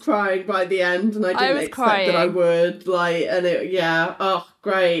 I was crying by the end, and I didn't expect that I would, like, and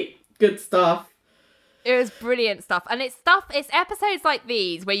great, good stuff. It was brilliant stuff. And it's episodes like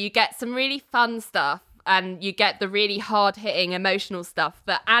these where you get some really fun stuff and you get the really hard-hitting emotional stuff,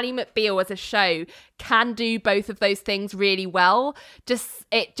 that Ally McBeal as a show can do both of those things really well.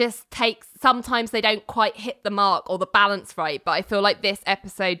 It just takes, sometimes they don't quite hit the mark or the balance right, but I feel like this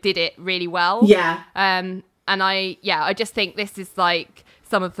episode did it really well. Yeah. And I just think this is like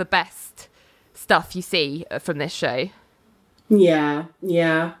some of the best stuff you see from this show. Yeah,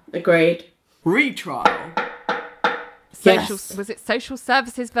 agreed. Retrial. Yes. Was it social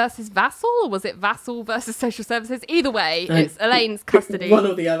services versus Vassal, or was it Vassal versus social services? Either way, it's Elaine's custody. One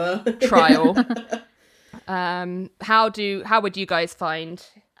or the other. Trial. How would you guys find?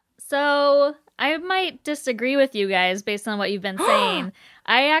 So I might disagree with you guys based on what you've been saying.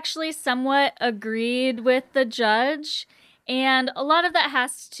 I actually somewhat agreed with the judge, and a lot of that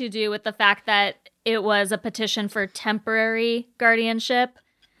has to do with the fact that it was a petition for temporary guardianship.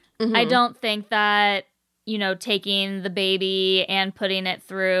 Mm-hmm. I don't think that, taking the baby and putting it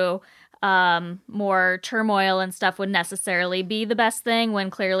through more turmoil and stuff would necessarily be the best thing, when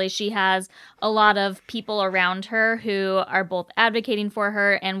clearly she has a lot of people around her who are both advocating for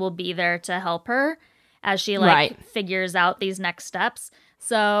her and will be there to help her as she figures out these next steps.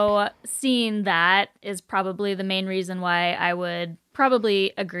 So seeing that is probably the main reason why I would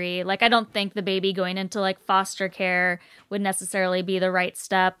probably agree. Like, I don't think the baby going into like foster care would necessarily be the right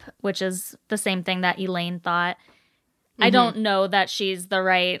step, which is the same thing that Elaine thought. Mm-hmm. I don't know that she's the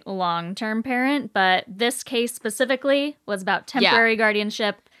right long-term parent, but this case specifically was about temporary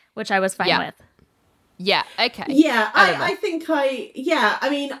guardianship, which I was fine with. Yeah, okay. Yeah, I think I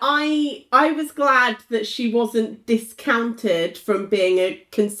was glad that she wasn't discounted from being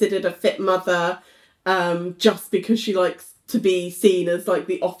considered a fit mother just because she likes to be seen as like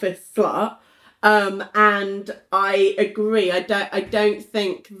the office slut. And I agree. I don't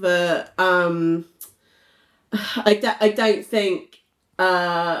think that I don't think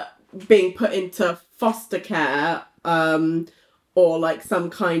being put into foster care or like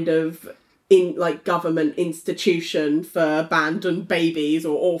some kind of in like government institution for abandoned babies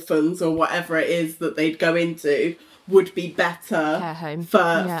or orphans or whatever it is that they'd go into would be better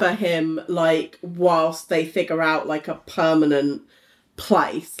for him, like whilst they figure out like a permanent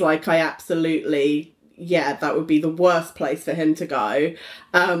place. Like I absolutely, that would be the worst place for him to go.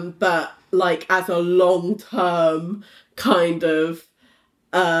 But like as a long-term kind of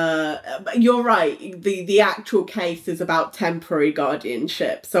you're right. The actual case is about temporary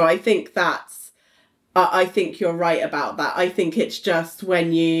guardianship. So I think I think you're right about that. I think it's just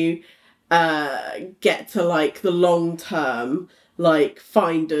when you get to like the long term, like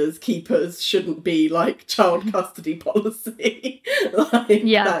finders, keepers shouldn't be like child custody policy.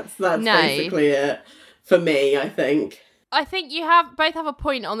 That's basically it for me, I think. I think you both have a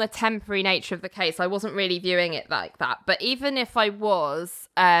point on the temporary nature of the case. I wasn't really viewing it like that. But even if I was,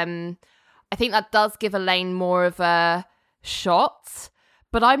 I think that does give Elaine more of a shot.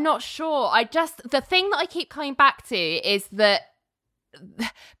 But I'm not sure. The thing that I keep coming back to is that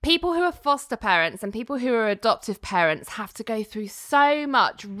people who are foster parents and people who are adoptive parents have to go through so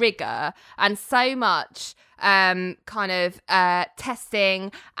much rigor and so much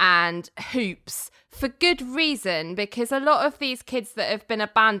testing and hoops for good reason, because a lot of these kids that have been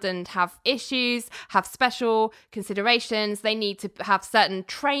abandoned have issues, have special considerations. They need to have certain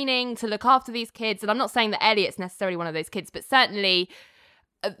training to look after these kids. And I'm not saying that Elliot's necessarily one of those kids, but certainly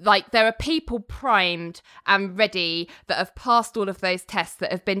like there are people primed and ready that have passed all of those tests,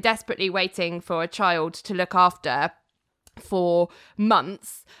 that have been desperately waiting for a child to look after for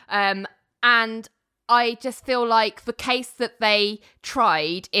months. And I just feel like the case that they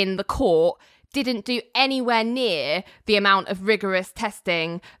tried in the court didn't do anywhere near the amount of rigorous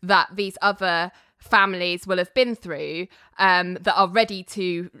testing that these other families will have been through, that are ready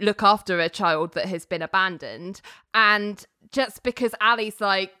to look after a child that has been abandoned. And just because Ally's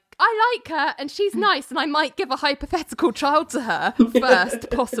like, I like her and she's nice and I might give a hypothetical child to her first,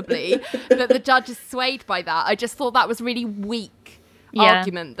 possibly, that the judge is swayed by that. I just thought that was really weak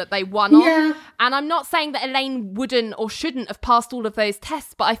argument that they won on. And I'm not saying that Elaine wouldn't or shouldn't have passed all of those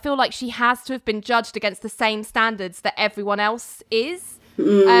tests, but I feel like she has to have been judged against the same standards that everyone else is.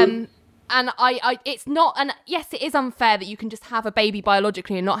 And it's not, and yes, it is unfair that you can just have a baby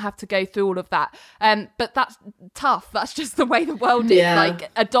biologically and not have to go through all of that. But that's tough. That's just the way the world is.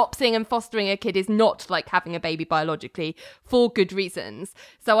 Like, adopting and fostering a kid is not like having a baby biologically, for good reasons.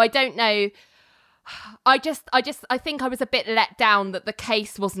 So I don't know. I think I was a bit let down that the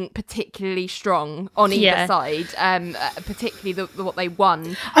case wasn't particularly strong on either side, particularly what they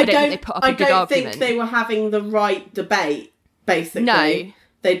won. I don't think they put up a good argument. I don't think they were having the right debate, basically. No.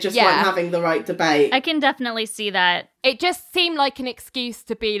 They just weren't having the right debate. I can definitely see that. It just seemed like an excuse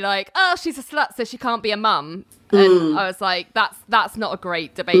to be like, oh, she's a slut, so she can't be a mum. And I was like, that's not a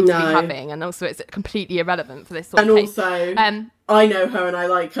great debate to be having. And also, it's completely irrelevant for this sort of case. Also, I know her and I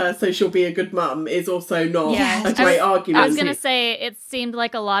like her, so she'll be a good mum is also not a great argument. I was going to say, it seemed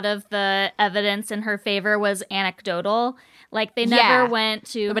like a lot of the evidence in her favor was anecdotal. Like, they never went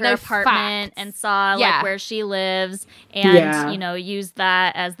to her apartment and saw, like, where she lives and, you know, used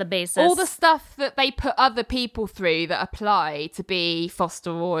that as the basis. All the stuff that they put other people through that apply to be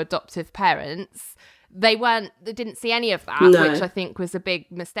foster or adoptive parents, they didn't see any of that, which I think was a big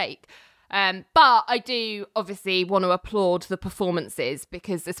mistake. But I do obviously want to applaud the performances,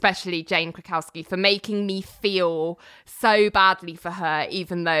 because especially Jane Krakowski, for making me feel so badly for her,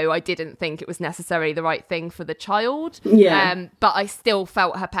 even though I didn't think it was necessarily the right thing for the child. Yeah. But I still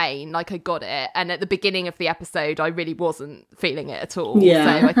felt her pain, like I got it. And at the beginning of the episode, I really wasn't feeling it at all.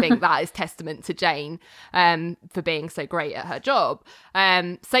 Yeah. So I think that is testament to Jane for being so great at her job.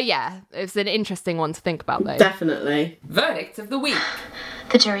 So yeah, it's an interesting one to think about though. Definitely. Verdict of the week.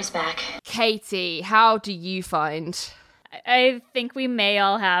 The jury's back. Katie, how do you find? I think we may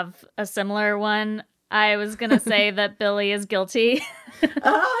all have a similar one. I was going to say that Billy is guilty.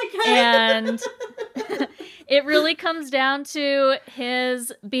 Oh, okay. And it really comes down to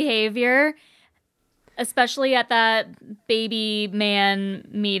his behavior, especially at that baby man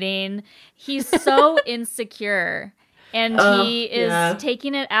meeting. He's so insecure, and he is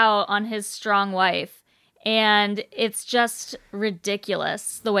taking it out on his strong wife. And it's just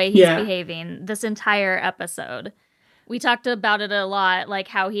ridiculous the way he's behaving this entire episode. We talked about it a lot, like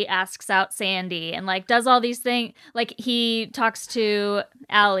how he asks out Sandy and like does all these things. Like he talks to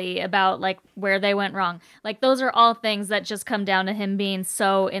Allie about like where they went wrong. Like those are all things that just come down to him being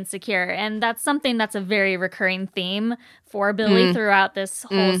so insecure. And that's something that's a very recurring theme for Billy throughout this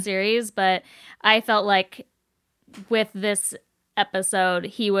whole series. But I felt like with this episode,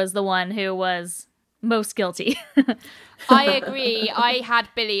 he was the one who was most guilty. I agree. I had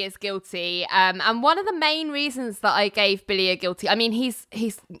Billy as guilty. And one of the main reasons that I gave Billy a guilty, I mean, he's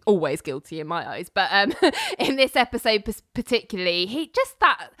always guilty in my eyes, but in this episode particularly, he just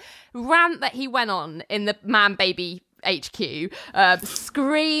that rant that he went on in the Man Baby HQ,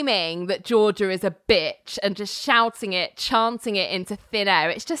 screaming that Georgia is a bitch and just shouting it, chanting it into thin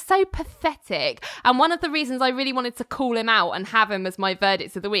air. It's just so pathetic. And one of the reasons I really wanted to call him out and have him as my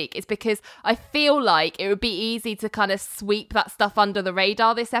verdicts of the week is because I feel like it would be easy to kind of sweep that stuff under the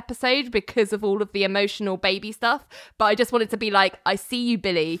radar this episode because of all of the emotional baby stuff. But I just wanted to be like, I see you,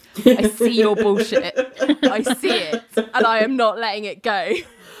 Billy. I see your bullshit. I see it. And I am not letting it go.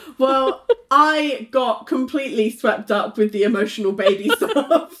 Well, I got completely swept up with the emotional baby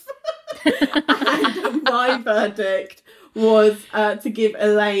stuff. And my verdict was to give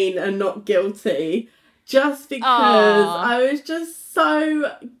Elaine a not guilty, just because I was just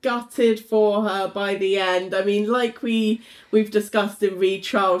so gutted for her by the end. I mean, like we've discussed in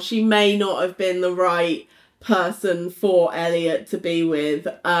Retrial, she may not have been the right person for Elliot to be with,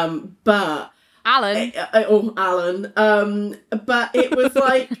 but Alan. Alan. But it was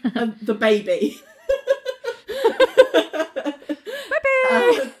like the baby.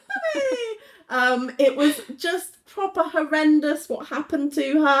 Baby! It was just proper horrendous what happened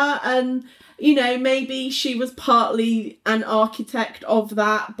to her. And, you know, maybe she was partly an architect of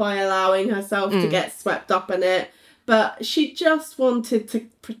that by allowing herself to get swept up in it. But she just wanted to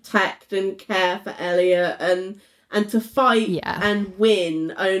protect and care for Elliot and to fight and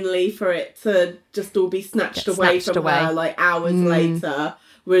win, only for it to just all be snatched away from her like hours later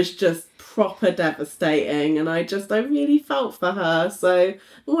was just proper devastating. And I really felt for her, so I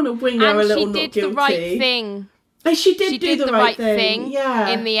want to wing her a little not guilty. And she did the right thing. And she did do the right thing. Yeah,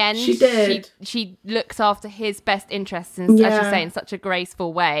 in the end, she did. She looked after his best interests, in, as you say, in such a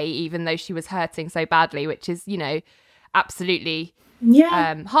graceful way, even though she was hurting so badly, which is, you know, absolutely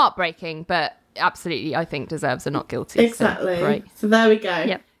heartbreaking, but absolutely, I think deserves a not guilty. Exactly. So, great. So there we go.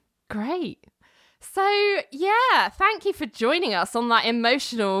 Yep. Great. So, yeah, thank you for joining us on that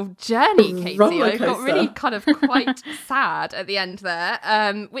emotional journey, Katie. I got really kind of quite sad at the end there,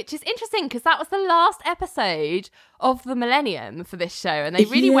 which is interesting because that was the last episode of the millennium for this show, and they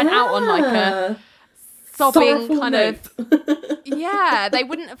really went out on like a sobbing sorrowful kind note. of they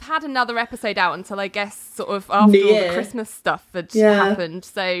wouldn't have had another episode out until I guess sort of after all the Christmas stuff had happened,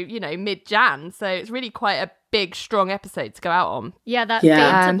 so you know, mid-Jan, so it's really quite a big strong episode to go out on. Fade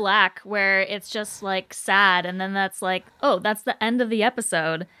to black where it's just like sad, and then that's like, oh, that's the end of the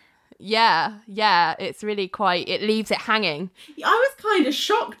episode. Yeah, it's really quite, it leaves it hanging. I was kind of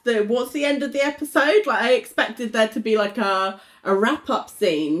shocked though. What's the end of the episode? Like, I expected there to be like a wrap-up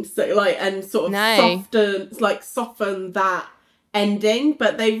scene, so like, and sort of soften that ending,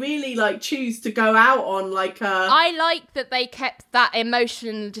 but they really like choose to go out on like a... I like that they kept that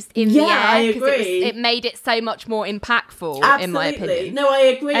emotion just in the air. I agree. It made it so much more impactful. Absolutely. In my opinion. No, I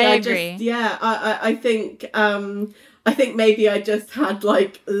agree. I agree. I think maybe I just had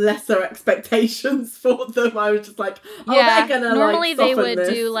like lesser expectations for them. I was just like, they're gonna normally like they soften would this.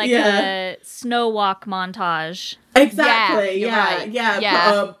 do like a snow walk montage. Exactly. Yeah,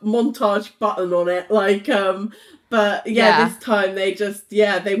 Put a montage button on it, like But this time they just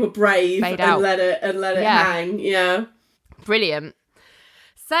they were brave and let it hang. Yeah. Brilliant.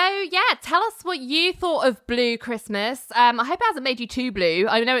 So tell us what you thought of Blue Christmas. I hope it hasn't made you too blue.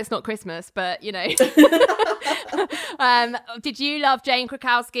 I know it's not Christmas, but you know. Did you love Jane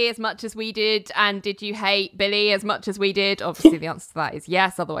Krakowski as much as we did? And did you hate Billy as much as we did? Obviously the answer to that is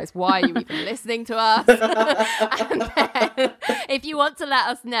yes, otherwise why are you even listening to us? And then, if you want to let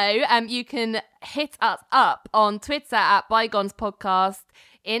us know, you can hit us up on Twitter at Bygones Podcast,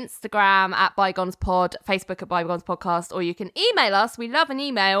 Instagram at Bygones Pod, Facebook at Bygones Podcast, or you can email us. We love an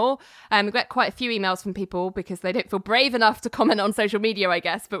email. We get quite a few emails from people because they don't feel brave enough to comment on social media, I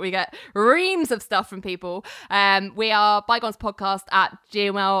guess, but we get reams of stuff from people. We are bygonespodcast at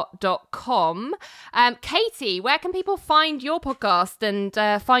gmail.com. Katie, where can people find your podcast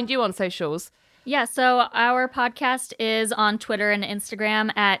and find you on socials? Yeah, so our podcast is on Twitter and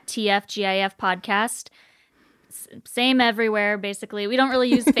Instagram at TFGIF Podcast. Same everywhere, basically. We don't really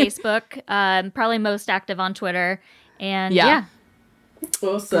use Facebook. Probably most active on Twitter. And yeah.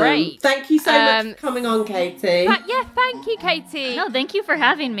 Awesome. Great. Thank you so much for coming on, Katie. Thank you, Katie. No, thank you for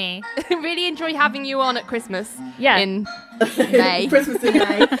having me. Really enjoy having you on at Christmas. Yeah. In May. Christmas in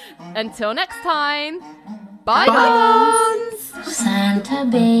May. Until next time. Bye. Santa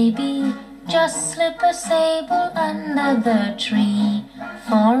baby, just slip a sable under the tree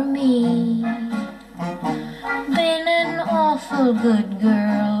for me. Been an awful good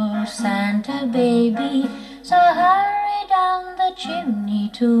girl, Santa baby, so hurry down the chimney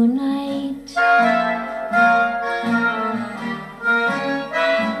tonight.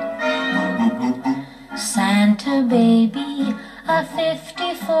 Santa baby, a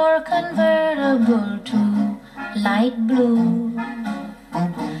 54 convertible to light blue.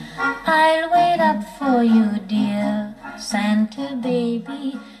 I'll wait up for you, dear Santa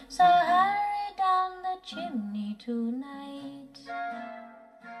baby, so hurry down the chimney tonight.